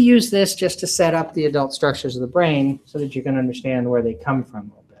like to use this just to set up the adult structures of the brain so that you can understand where they come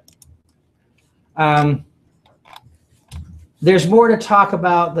from a little bit. There's more to talk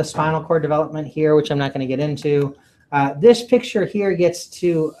about the spinal cord development here, which I'm not going to get into. This picture here gets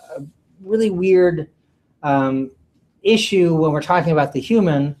to a really weird issue when we're talking about the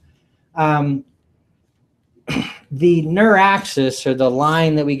human. The neuraxis, or the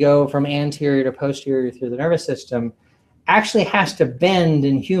line that we go from anterior to posterior through the nervous system, actually has to bend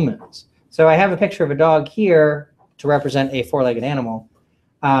in humans. So I have a picture of a dog here to represent a four-legged animal,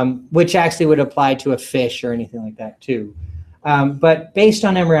 which actually would apply to a fish or anything like that too. But based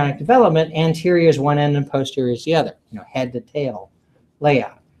on embryonic development, anterior is one end and posterior is the other, head to tail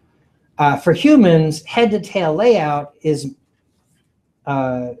layout. For humans, head to tail layout is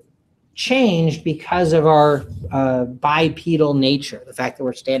changed because of our bipedal nature, the fact that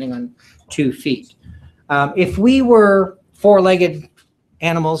we're standing on 2 feet. If we were four-legged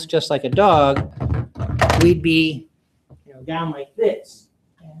animals, just like a dog, we'd be down like this.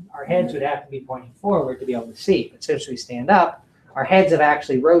 And our heads would have to be pointing forward to be able to see. But since we stand up, our heads have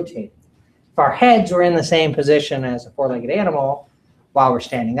actually rotated. If our heads were in the same position as a four-legged animal while we're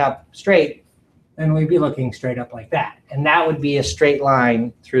standing up straight, then we'd be looking straight up like that. And that would be a straight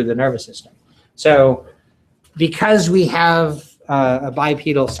line through the nervous system. So because we have a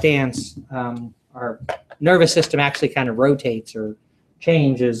bipedal stance, our nervous system actually kind of rotates or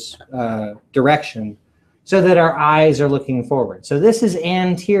changes direction so that our eyes are looking forward. So this is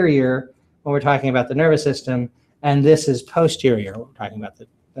anterior when we're talking about the nervous system, and this is posterior when we're talking about the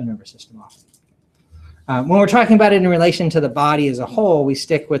nervous system often. When we're talking about it in relation to the body as a whole, we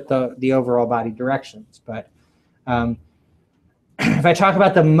stick with the overall body directions. But if I talk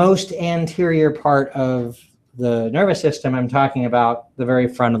about the most anterior part of the nervous system, I'm talking about the very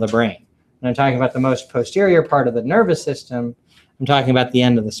front of the brain. When I'm talking about the most posterior part of the nervous system, I'm talking about the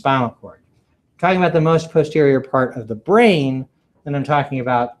end of the spinal cord. If I'm talking about the most posterior part of the brain, then I'm talking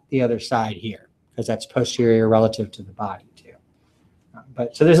about the other side here, because that's posterior relative to the body too.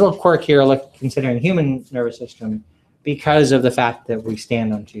 So there's a little quirk here considering human nervous system because of the fact that we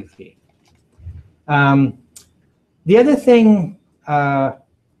stand on 2 feet. The other thing I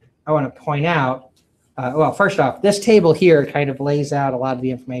want to point out, well, first off, this table here kind of lays out a lot of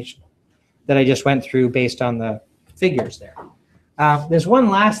the information that I just went through based on the figures there. There's one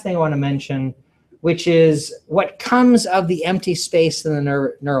last thing I want to mention, which is what comes of the empty space in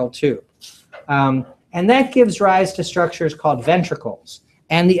the neural tube. And that gives rise to structures called ventricles.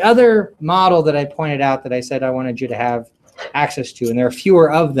 And the other model that I pointed out that I said I wanted you to have access to, and there are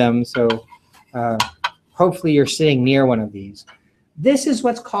fewer of them, so hopefully you're sitting near one of these. This is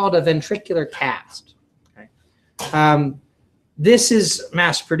what's called a ventricular cast. Okay? This is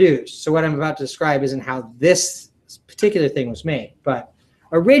mass-produced, so what I'm about to describe isn't how this particular thing was made. But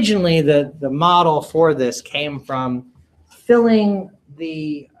originally, the model for this came from filling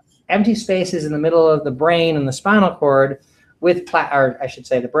the empty spaces in the middle of the brain and the spinal cord with,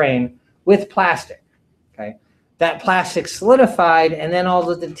 the brain, with plastic. Okay, that plastic solidified, and then all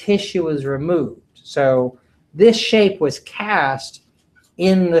of the tissue was removed. So this shape was cast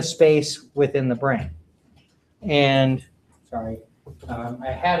in the space within the brain. And sorry,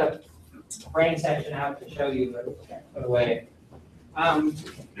 I had a brain section out to show you, but I put away.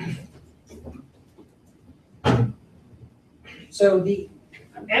 So the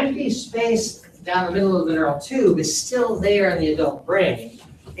empty space down the middle of the neural tube is still there in the adult brain.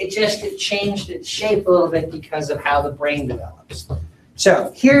 It changed its shape a little bit because of how the brain develops.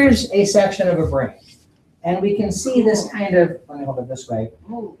 So here's a section of a brain. And we can see this kind of, let me hold it this way,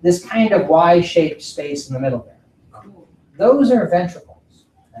 this kind of Y-shaped space in the middle there. Those are ventricles.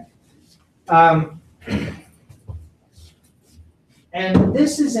 Okay? And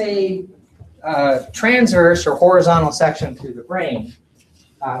this is a transverse or horizontal section through the brain.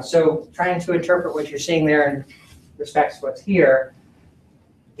 So trying to interpret what you're seeing there in respect to what's here,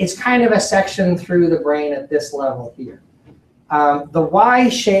 it's kind of a section through the brain at this level here. The Y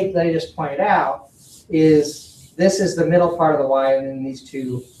shape that I just pointed out is, this is the middle part of the Y, and then these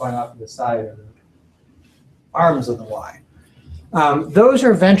two going off to the side are the arms of the Y. Those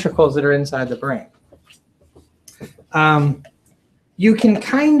are ventricles that are inside the brain. You can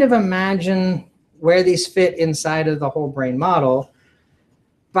kind of imagine where these fit inside of the whole brain model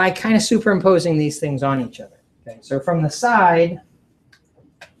by kind of superimposing these things on each other. Okay, so from the side,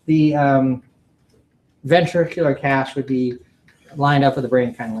 the ventricular cast would be lined up with the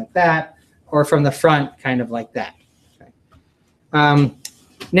brain kind of like that, or from the front kind of like that. Okay.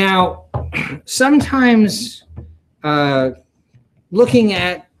 Now, sometimes looking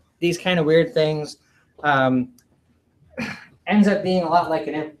at these kind of weird things ends up being a lot like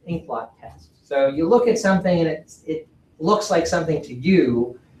an ink blot test. So you look at something and it looks like something to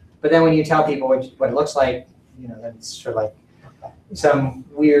you, but then when you tell people what it looks like, you know, that's sort of like some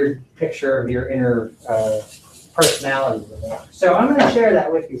weird picture of your inner personality. So I'm going to share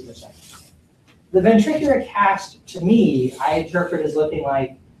that with you for a second. The ventricular cast, to me, I interpret as looking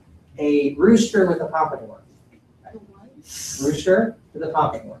like a rooster with a pompadour. Rooster with a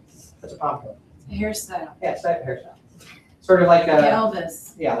pompadour. That's a pompadour. A hairstyle. Yeah, it's like a hairstyle. Sort of like a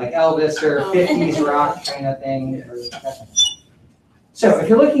Elvis. Yeah, like Elvis or Oh. 50s rock kind of thing. Or that kind of thing. So if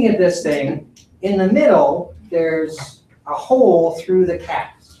you're looking at this thing, in the middle, there's a hole through the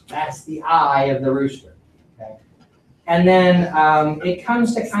cast. That's the eye of the rooster. Okay? And then it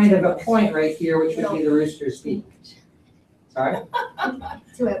comes to kind of a point right here, which would be the rooster's beak. Sorry?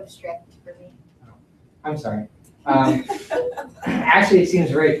 Too abstract for me. I'm sorry. Actually, it seems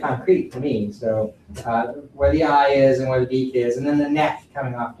very concrete to me. So where the eye is and where the beak is, and then the neck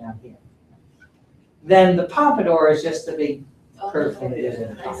coming off down here. Then the pompadour is just a big curve thing that is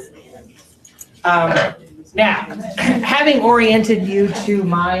in the top. Now, having oriented you to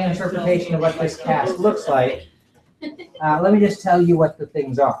my interpretation of what this cast looks like, let me just tell you what the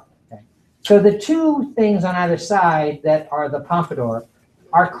things are. Okay? So the two things on either side that are the pompadour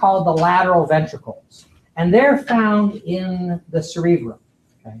are called the lateral ventricles. And they're found in the cerebrum.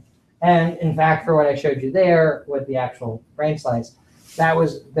 Okay? And in fact, for what I showed you there with the actual brain slice,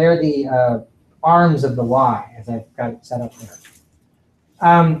 they're the arms of the Y, as I've got it set up there.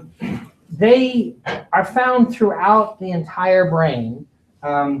 They are found throughout the entire brain,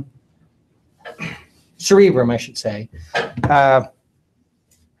 cerebrum, I should say. Let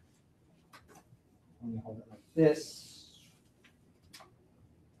me hold it like this.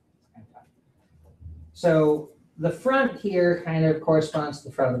 So the front here kind of corresponds to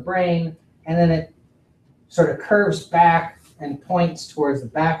the front of the brain, and then it sort of curves back and points towards the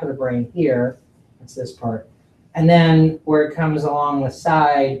back of the brain here. That's this part. And then where it comes along the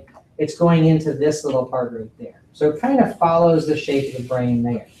side, it's going into this little part right there. So it kind of follows the shape of the brain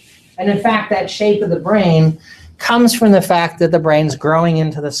there. And in fact, that shape of the brain comes from the fact that the brain's growing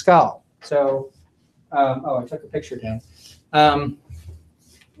into the skull. So, I took a picture down.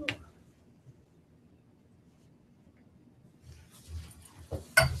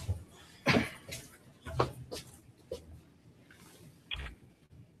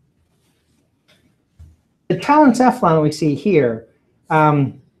 The telencephalon we see here,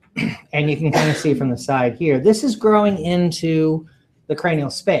 and you can kind of see from the side here, this is growing into the cranial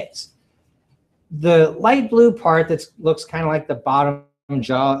space. The light blue part that looks kind of like the bottom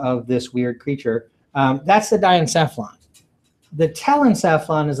jaw of this weird creature, that's the diencephalon. The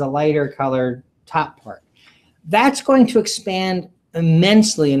telencephalon is a lighter colored top part. That's going to expand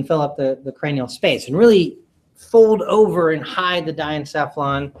immensely and fill up the cranial space and really fold over and hide the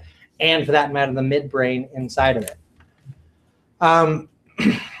diencephalon and, for that matter, the midbrain inside of it.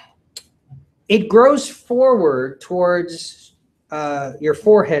 It grows forward towards your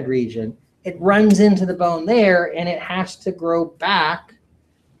forehead region. It runs into the bone there, and it has to grow back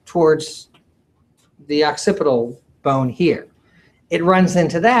towards the occipital bone here. it runs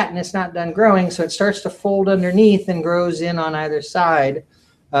into that and it's not done growing, so it starts to fold underneath and grows in on either side,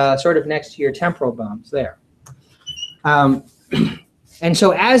 sort of next to your temporal bones there. And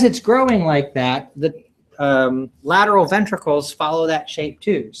so as it's growing like that, the lateral ventricles follow that shape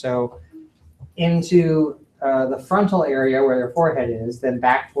too. So into the frontal area where their forehead is, then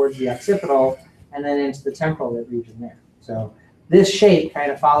back towards the occipital, and then into the temporal region there. So this shape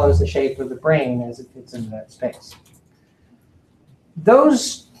kind of follows the shape of the brain as it fits into that space.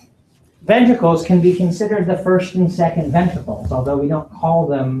 Those ventricles can be considered the first and second ventricles, although we don't call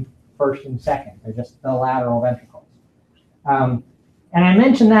them first and second. They're just the lateral ventricles. And I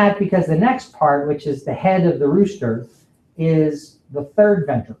mention that because the next part, which is the head of the rooster, is the third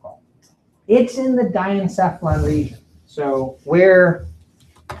ventricle. It's in the diencephalon region. So where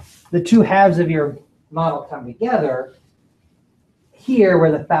the two halves of your model come together, here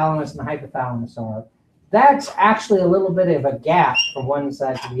where the thalamus and the hypothalamus are, that's actually a little bit of a gap from one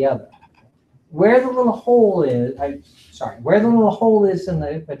side to the other. Where the little hole is, where the little hole is in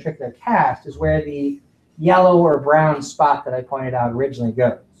the ventricular cast is where the yellow or brown spot that I pointed out originally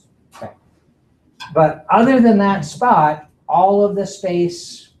goes. Okay. But other than that spot, all of the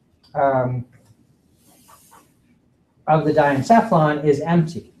space of the diencephalon is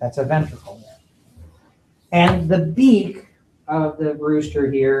empty. That's a ventricle there. And the beak of the rooster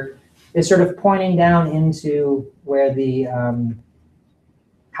here is sort of pointing down into where the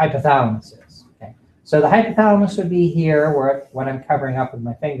hypothalamus is. Okay. So the hypothalamus would be here, where what I'm covering up with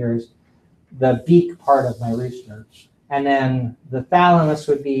my fingers, the beak part of my rooster. And then the thalamus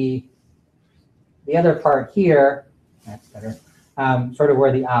would be the other part here, that's better, sort of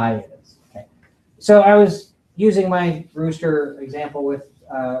where the eye is. Okay. So I was using my rooster example with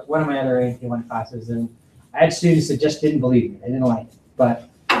one of my other AP1 classes, and I had students that just didn't believe me. They didn't like it. But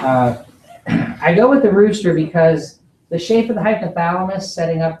I go with the rooster because the shape of the hypothalamus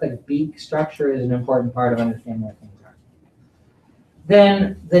setting up the beak structure is an important part of understanding where things are.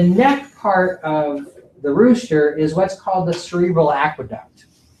 Then the neck part of the rooster is what's called the cerebral aqueduct.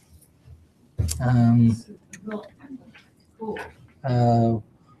 Hold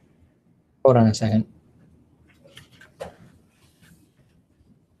on a second.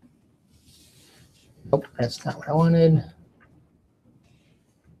 Oh, that's not what I wanted.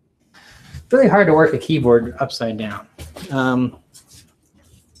 It's really hard to work a keyboard upside down. I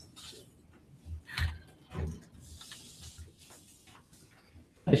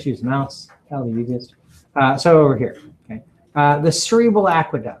just use mouse, probably the easiest. So over here, okay. The cerebral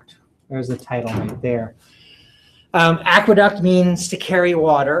aqueduct, there's the title right there. Aqueduct means to carry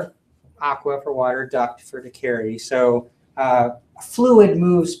water, aqua for water, duct for to carry. So fluid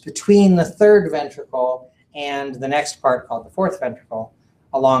moves between the third ventricle and the next part called the fourth ventricle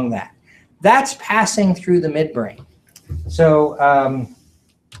along that. That's passing through the midbrain. So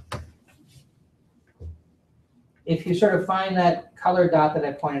if you sort of find that color dot that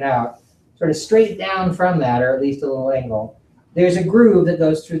I pointed out, sort of straight down from that, or at least a little angle, there's a groove that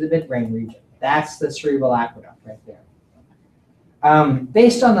goes through the midbrain region. That's the cerebral aqueduct right there.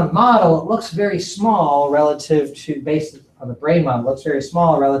 Based on the model, it looks very small relative to, based on the brain model, it looks very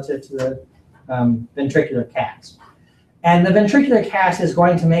small relative to the ventricular cast. And the ventricular cast is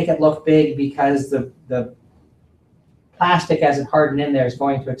going to make it look big because the plastic, as it hardened in there, is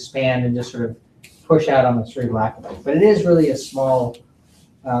going to expand and just sort of push out on the cerebral aqueduct. But it is really a small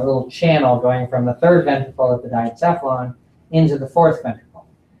little channel going from the third ventricle at the diencephalon into the fourth ventricle.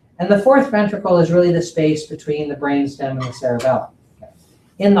 And the fourth ventricle is really the space between the brainstem and the cerebellum. Okay.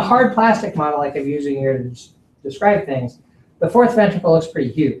 In the hard plastic model, like I'm using here to describe things, the fourth ventricle looks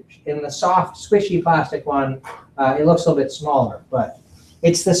pretty huge. In the soft, squishy plastic one, it looks a little bit smaller, but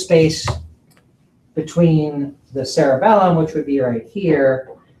it's the space between the cerebellum, which would be right here,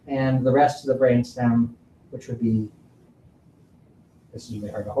 and the rest of the brainstem, which would be, this is really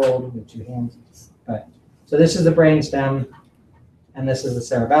hard to hold with two hands. But, so this is the brainstem, and this is the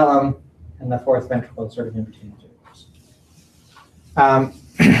cerebellum, and the fourth ventricle is sort of in between the two.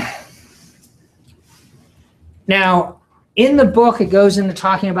 Now, in the book, it goes into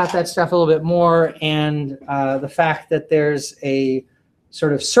talking about that stuff a little bit more, and the fact that there's a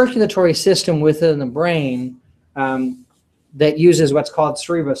sort of circulatory system within the brain that uses what's called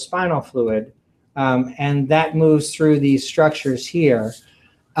cerebrospinal fluid, and that moves through these structures here.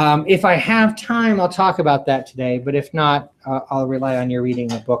 If I have time, I'll talk about that today, but if not, I'll rely on your reading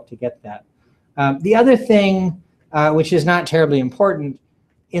the book to get that. The other thing, which is not terribly important,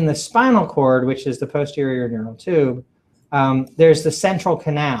 in the spinal cord, which is the posterior neural tube, there's the central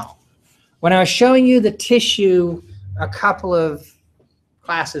canal. When I was showing you the tissue a couple of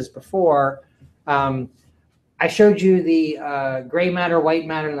classes before, I showed you the gray matter, white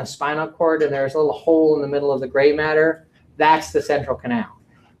matter, and the spinal cord, and there's a little hole in the middle of the gray matter. That's the central canal.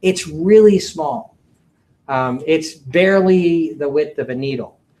 It's really small. It's barely the width of a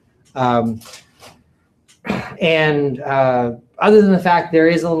needle. And other than the fact there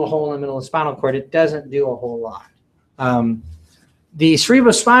is a little hole in the middle of the spinal cord, it doesn't do a whole lot. The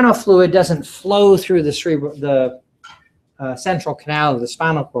cerebrospinal fluid doesn't flow through the central canal of the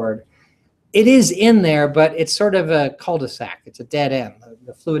spinal cord. It is in there, but it's sort of a cul-de-sac. It's a dead end.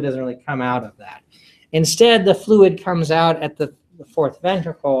 The fluid doesn't really come out of that. Instead, the fluid comes out at the fourth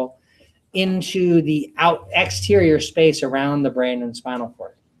ventricle into the exterior space around the brain and spinal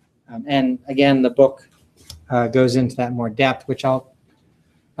cord. And again, the book goes into that more depth, which I'll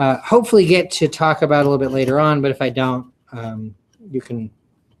hopefully get to talk about a little bit later on, but if I don't, you can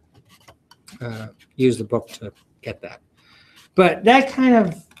use the book to get that. But that kind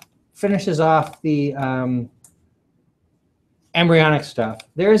of finishes off the embryonic stuff.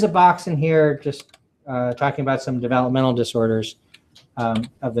 There is a box in here just talking about some developmental disorders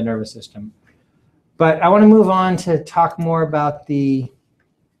of the nervous system. But I want to move on to talk more about the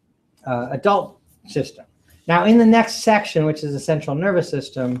adult system. Now, in the next section, which is the central nervous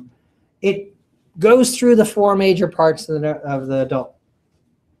system, it goes through the four major parts of the adult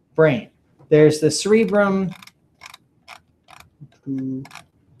brain. There's the cerebrum, the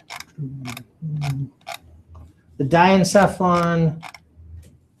diencephalon,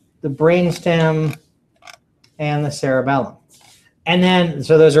 the brainstem, and the cerebellum. And then,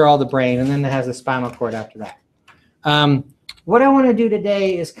 so those are all the brain, and then it has the spinal cord after that. What I want to do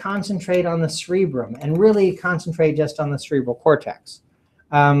today is concentrate on the cerebrum and really concentrate just on the cerebral cortex.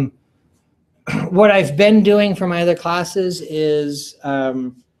 What I've been doing for my other classes is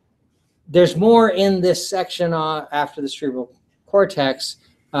there's more in this section after the cerebral cortex,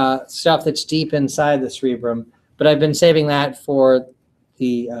 stuff that's deep inside the cerebrum, but I've been saving that for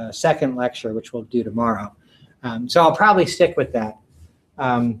the second lecture, which we'll do tomorrow. So I'll probably stick with that.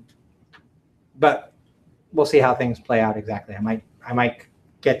 But we'll see how things play out exactly. I might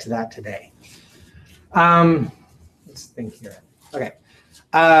get to that today. Let's think here. Okay.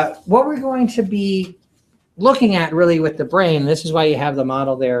 What we're going to be looking at really with the brain, this is why you have the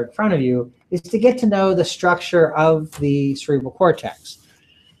model there in front of you, is to get to know the structure of the cerebral cortex.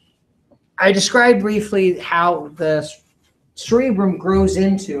 I described briefly how the cerebrum grows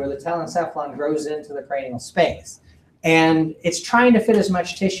into, or the telencephalon grows into the cranial space. And it's trying to fit as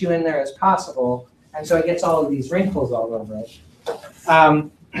much tissue in there as possible. And so it gets all of these wrinkles all over it.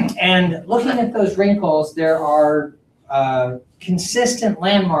 And looking at those wrinkles, there are consistent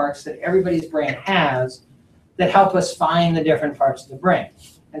landmarks that everybody's brain has that help us find the different parts of the brain.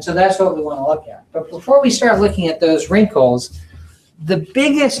 And so that's what we want to look at. But before we start looking at those wrinkles, the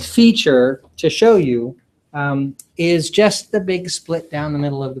biggest feature to show you is just the big split down the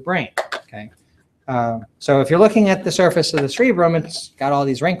middle of the brain. Okay. So if you're looking at the surface of the cerebrum, it's got all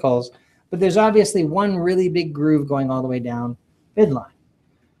these wrinkles, but there's obviously one really big groove going all the way down midline.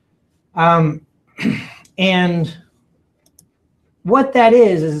 And what that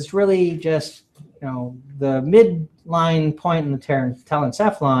is it's really just, the midline point in the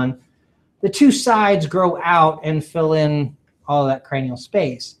telencephalon. The two sides grow out and fill in all that cranial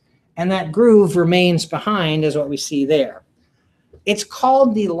space. And that groove remains behind is what we see there. It's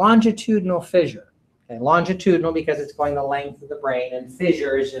called the longitudinal fissure. Okay, longitudinal because it's going the length of the brain, and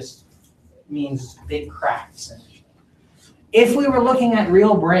fissure is just means big cracks. If we were looking at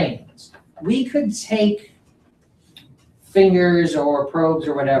real brains, we could take fingers or probes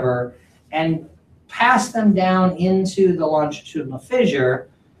or whatever and pass them down into the longitudinal fissure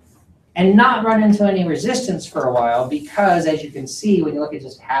and not run into any resistance for a while because, as you can see, when you look at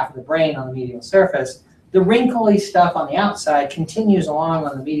just half of the brain on the medial surface, the wrinkly stuff on the outside continues along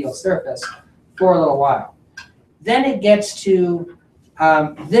on the medial surface for a little while. Then it gets to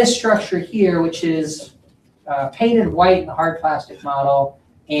this structure here, which is painted white in the hard plastic model,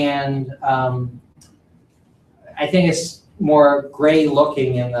 and I think it's more gray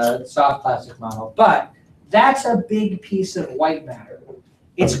looking in the soft plastic model, but that's a big piece of white matter.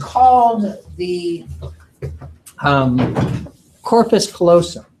 It's called the corpus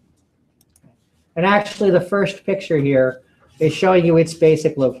callosum. And actually the first picture here is showing you its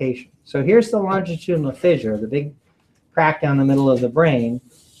basic location. So here's the longitudinal fissure, the big crack down the middle of the brain.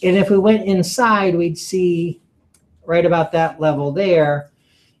 And if we went inside, we'd see right about that level there,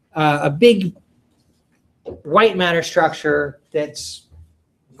 a big white matter structure that's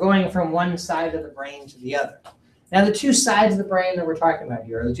going from one side of the brain to the other. Now, the two sides of the brain that we're talking about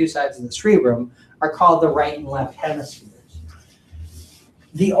here, or the two sides of the cerebrum, are called the right and left hemispheres.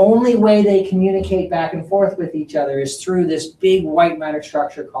 the only way they communicate back and forth with each other is through this big white matter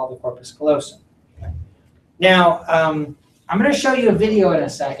structure called the corpus callosum. Now, I'm going to show you a video in a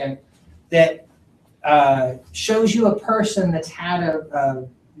second that shows you a person that's had a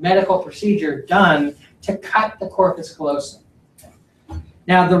medical procedure done to cut the corpus callosum.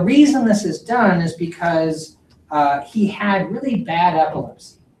 Now, the reason this is done is because he had really bad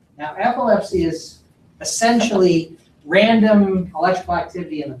epilepsy. Now, epilepsy is essentially random electrical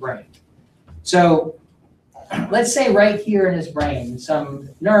activity in the brain. So let's say right here in his brain, some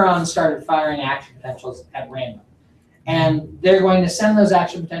neurons started firing action potentials at random. And they're going to send those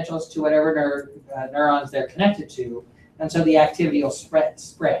action potentials to whatever neurons they're connected to, and so the activity will spread.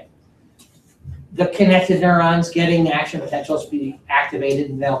 The connected neurons getting action potentials be activated,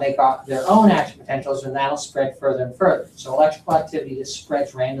 and they'll make their own action potentials, and that'll spread further and further. So electrical activity just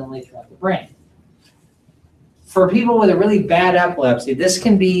spreads randomly throughout the brain. For people with a really bad epilepsy, this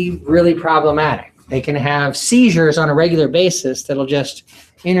can be really problematic. They can have seizures on a regular basis that'll just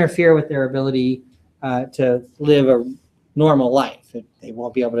interfere with their ability to live a normal life. They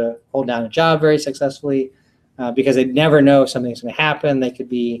won't be able to hold down a job very successfully because they never know if something's going to happen. They could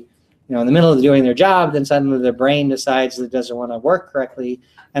be, in the middle of doing their job, then suddenly their brain decides that it doesn't want to work correctly,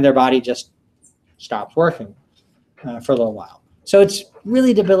 and their body just stops working for a little while. So it's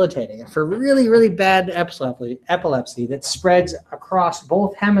really debilitating. And for really, really bad epilepsy that spreads across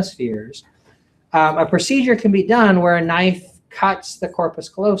both hemispheres, a procedure can be done where a knife cuts the corpus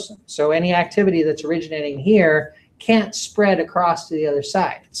callosum. So any activity that's originating here can't spread across to the other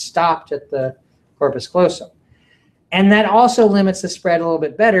side. It's stopped at the corpus callosum. And that also limits the spread a little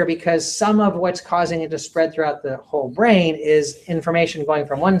bit better because some of what's causing it to spread throughout the whole brain is information going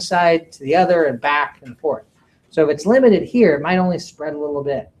from one side to the other and back and forth. So if it's limited here, it might only spread a little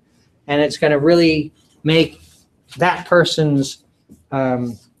bit. And it's going to really make that person's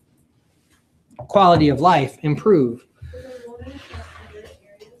quality of life improve.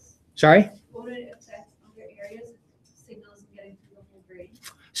 Sorry? Won't it affect other areas, signals getting through the whole brain?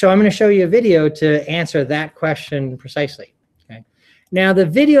 So I'm going to show you a video to answer that question precisely. Okay. Now the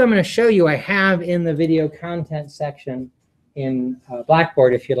video I'm going to show you, I have in the video content section in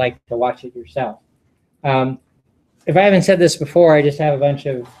Blackboard if you'd like to watch it yourself. If I haven't said this before, I just have a bunch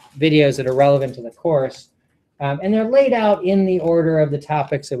of videos that are relevant to the course. And they're laid out in the order of the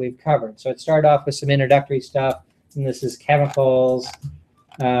topics that we've covered. So it started off with some introductory stuff, and this is chemicals,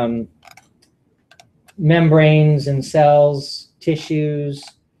 membranes and cells, tissues,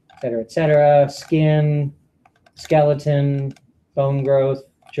 et cetera, skin, skeleton, bone growth,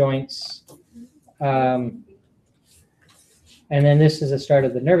 joints. And then this is the start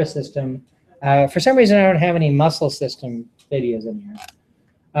of the nervous system. For some reason, I don't have any muscle system videos in here.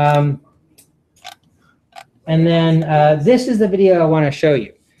 And then this is the video I want to show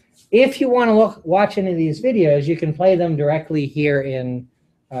you. If you want to watch any of these videos, you can play them directly here in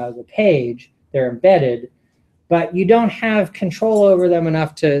the page. They're embedded, but you don't have control over them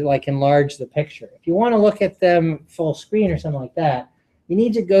enough to enlarge the picture. If you want to look at them full screen or something like that, you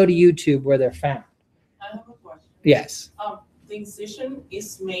need to go to YouTube where they're found. I have a question. Yes. The incision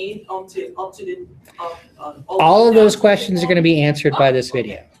is made up to the all of those questions are going to be answered by this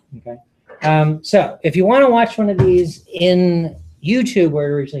video. Okay. So if you want to watch one of these in YouTube where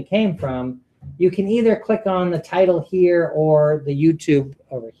it originally came from, you can either click on the title here or the YouTube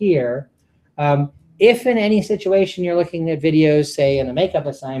over here. If in any situation you're looking at videos, say in a makeup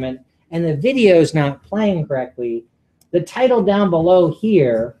assignment, and the video is not playing correctly, the title down below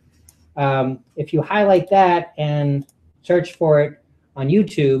here, if you highlight that and search for it on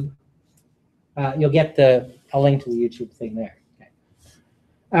YouTube, you'll get a link to the YouTube thing there.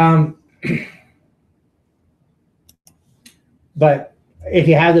 Okay. But if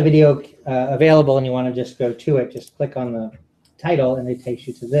you have the video available and you want to just go to it, just click on the title and it takes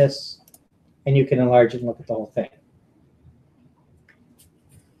you to this, and you can enlarge it and look at the whole thing.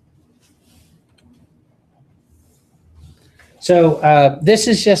 So this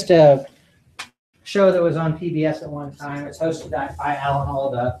is just a show that was on PBS at one time. It's hosted by Alan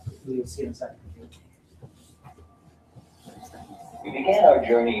Alda, who you'll see in a second. We began our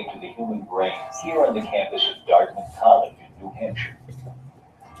journey into the human brain here on the campus of Dartmouth College in New Hampshire.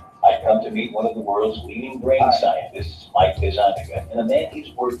 I'd come to meet one of the world's leading brain scientists, Mike Pizaniga, and a man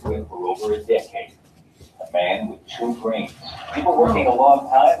he's worked with for over a decade. A man with two brains. You've been working a long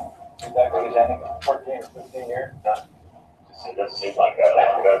time with Dr. Pizaniga? 14 or 15 years. It doesn't seem like that.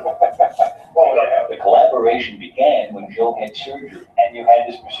 The collaboration began when Joe had surgery. And you had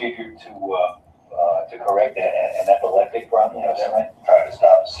this procedure to correct an epileptic problem, is that right? Trying to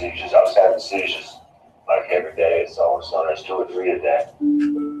stop the seizures. I was having seizures Like every day, it's almost on us 2 or 3 a day.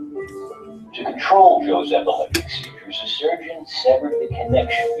 To control Joe's epileptic seizures, a surgeon severed the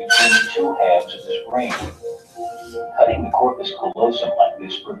connection between the 2 halves of his brain. Cutting the corpus callosum like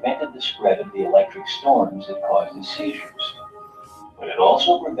this prevented the spread of the electric storms that caused his seizures. But it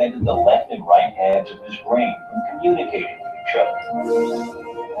also prevented the left and right halves of his brain from communicating with each other.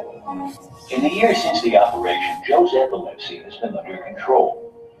 In the years since the operation, Joe's epilepsy has been under control.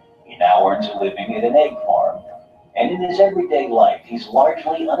 He now earns a living at an egg farm, and in his everyday life, he's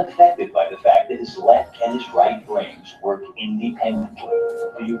largely unaffected by the fact that his left and his right brains work independently.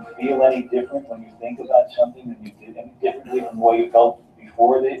 Do you feel any different when you think about something than you did any differently from the way you felt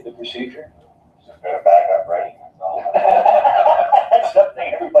before the procedure? Just a bit of backup, right? That's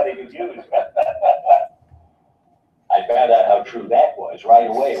something everybody could use. I found out how true that was right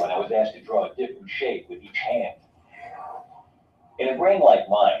away when I was asked to draw a different shape with each hand. In a brain like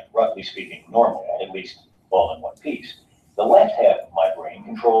mine, roughly speaking normal, at least all in one piece, the left half of my brain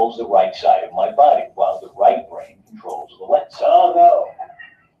controls the right side of my body, while the right brain controls the left side. Oh, no.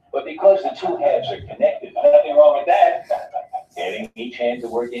 But because the 2 halves are connected, nothing wrong with that. Getting each hand to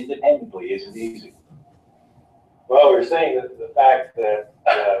work independently isn't easy. Well, we're saying that the fact that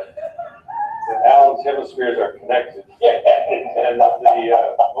Alan's hemispheres are connected, and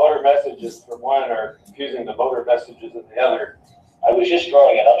the motor messages from one are confusing the motor messages of the other. I was just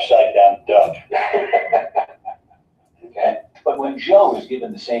drawing an upside-down duck. Okay. But when Joe is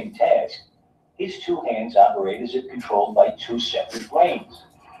given the same task, his 2 hands operate as if controlled by 2 separate brains.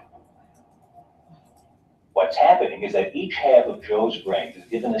 What's happening is that each half of Joe's brain is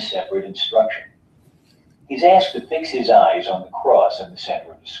given a separate instruction. He's asked to fix his eyes on the cross in the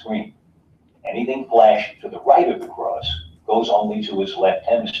center of the screen. Anything flashed to the right of the cross goes only to his left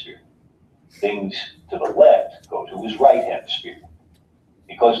hemisphere. Things to the left go to his right hemisphere.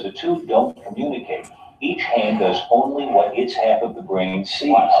 Because the 2 don't communicate, each hand does only what its half of the brain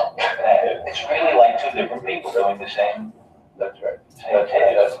sees. Wow. It's really like 2 different people doing the same. That's right.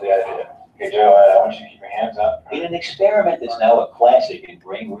 That's the idea. Okay, Joe, I want you to keep your hands up. In an experiment that's now a classic in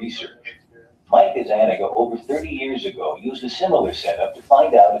brain research, Mike Gazzaniga, over 30 years ago, used a similar setup to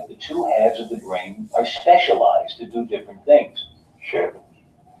find out if the 2 halves of the brain are specialized to do different things. Sure.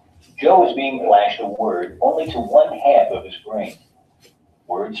 Joe is being flashed a word only to 1 half of his brain.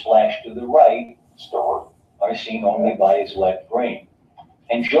 Words flashed to the right are seen only by his left brain.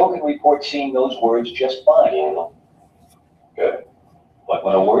 And Joe can report seeing those words just fine. Good. But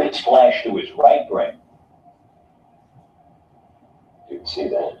when a word is flashed to his right brain, you can see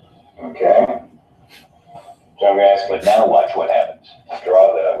that. Okay. So guys, but now watch what happens.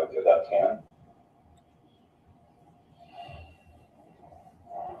 Draw that with your left hand.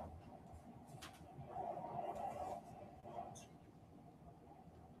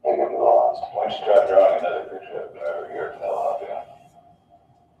 I get lost. Why don't you try drawing another picture of your Philadelphia?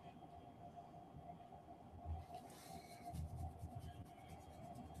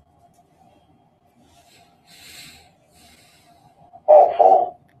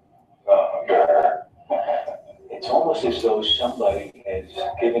 Awful. It's almost as though somebody has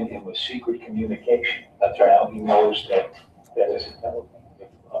given him a secret communication. That's right. Now he knows that is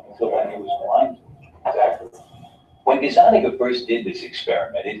up until then he was blind. Exactly. When Gazzaniga first did this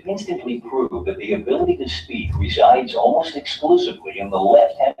experiment, it instantly proved that the ability to speak resides almost exclusively in the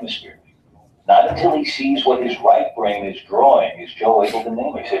left hemisphere. Not until he sees what his right brain is drawing is Joe able to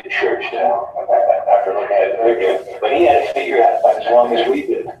name it. He said church down after looking at it. But he had to figure it out about as long as we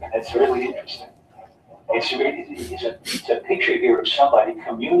did. That's really interesting. It's a picture here of somebody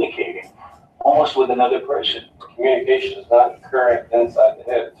communicating almost with another person. Communication is not occurring inside the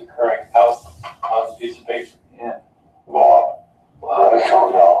head, it's occurring out on the piece of paper. Yeah. Wow. That's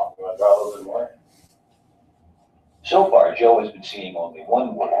so dull. You want to draw a little bit more? So far, Joe has been seeing only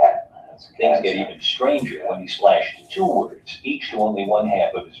 1 word. Things get even stranger when he's flashed 2 words, each to only 1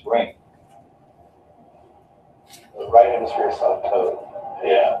 half of his brain. The right hemisphere is on toad.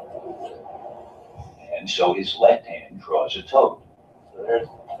 Yeah. And so his left hand draws a toad. So there's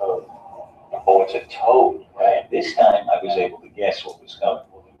the toad. Oh, it's a toad. Right. This time I was able to guess what was coming.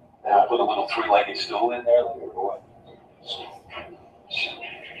 Now put a little 3-legged stool in there.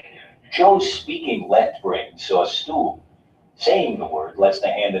 Joe's speaking left brain saw a stool. Saying the word lets the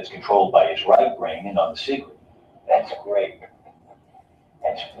hand that's controlled by his right brain in on the secret. That's great.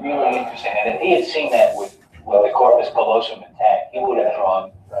 That's really interesting. And if he had seen that with the corpus callosum intact, he would have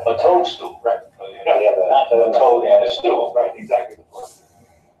drawn a toadstool. Right. Not a toad and a stool. Right, exactly the point.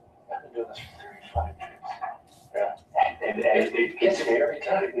 I've been doing this for 35 years. Yeah. And it gets me every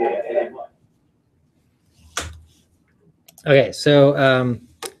time. Yeah. Okay, so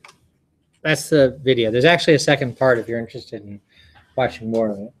that's the video. There's actually a second part if you're interested in watching more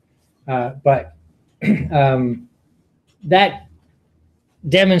of it. But that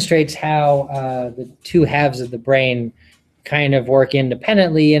demonstrates how the two halves of the brain kind of work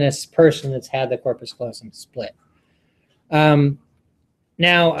independently in a person that's had the corpus callosum split. Now,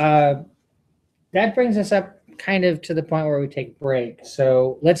 that brings us up kind of to the point where we take a break.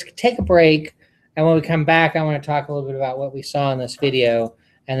 So let's take a break. And when we come back, I want to talk a little bit about what we saw in this video,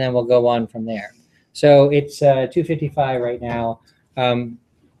 and then we'll go on from there. So it's 2:55 right now.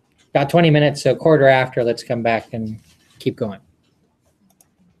 About 20 minutes, so quarter after, let's come back and keep going.